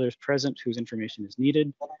staff and others present whose information is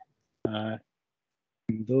needed.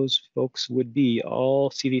 Those folks would be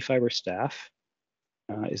all CV Fiber staff.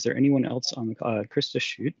 Is there anyone else on the call? Krista,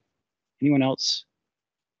 shoot. Anyone else?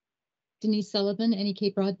 Denise Sullivan,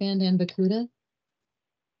 NEK Broadband and Bakuda.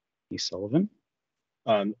 Denise Sullivan.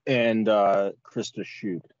 And Krista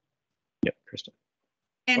Shute. Yep, Krista.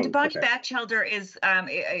 And Bonnie Batchelder is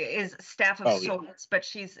staff of sorts, but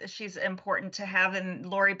she's important to have, and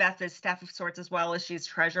Lori Beth is staff of sorts as well as she's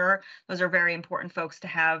treasurer. Those are very important folks to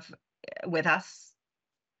have with us.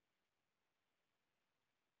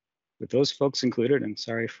 With those folks included, and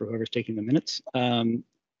sorry for whoever's taking the minutes,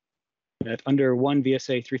 that under 1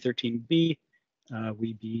 VSA 313B,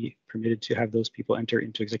 we be permitted to have those people enter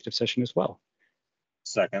into executive session as well.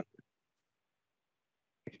 Second.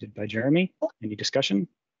 Seconded by Jeremy. Any discussion?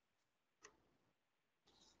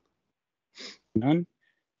 None.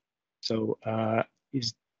 So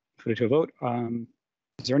put it to a vote.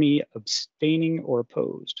 Is there any abstaining or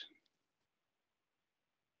opposed?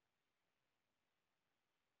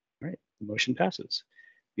 All right, the motion passes.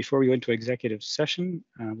 Before we go into executive session,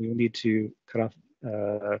 we will need to cut off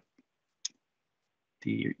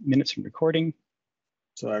the minutes from recording.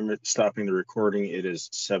 So I'm stopping the recording. It is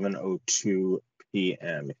 7:02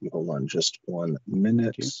 p.m. If you hold on just 1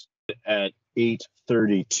 minute. At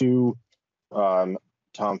 8:32,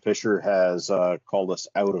 Tom Fisher has called us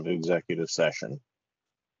out of executive session.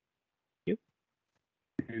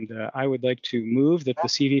 And I would like to move that the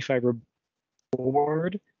CV Fiber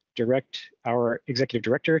Board direct our executive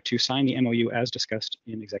director to sign the MOU as discussed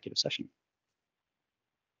in executive session.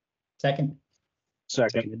 Second.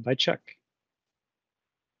 Seconded by Chuck.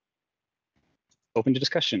 Open to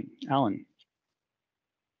discussion. Alan.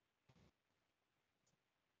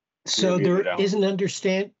 So there is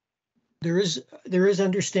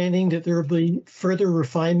understanding that there will be further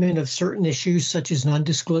refinement of certain issues such as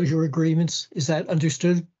non-disclosure agreements. Is that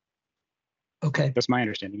understood? Okay. That's my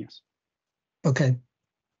understanding, yes. Okay.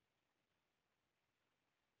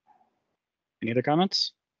 Any other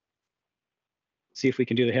comments? See if we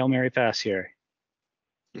can do the Hail Mary pass here.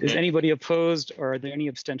 Is anybody opposed or are there any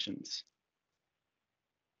abstentions?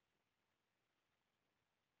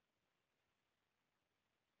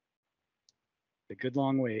 A good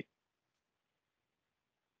long wait.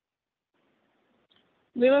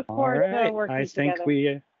 We look All forward to right, working I think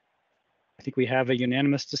together. I think we have a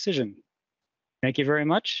unanimous decision. Thank you very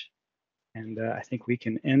much. And I think we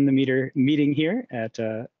can end the meeting here at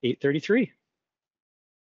 8:33.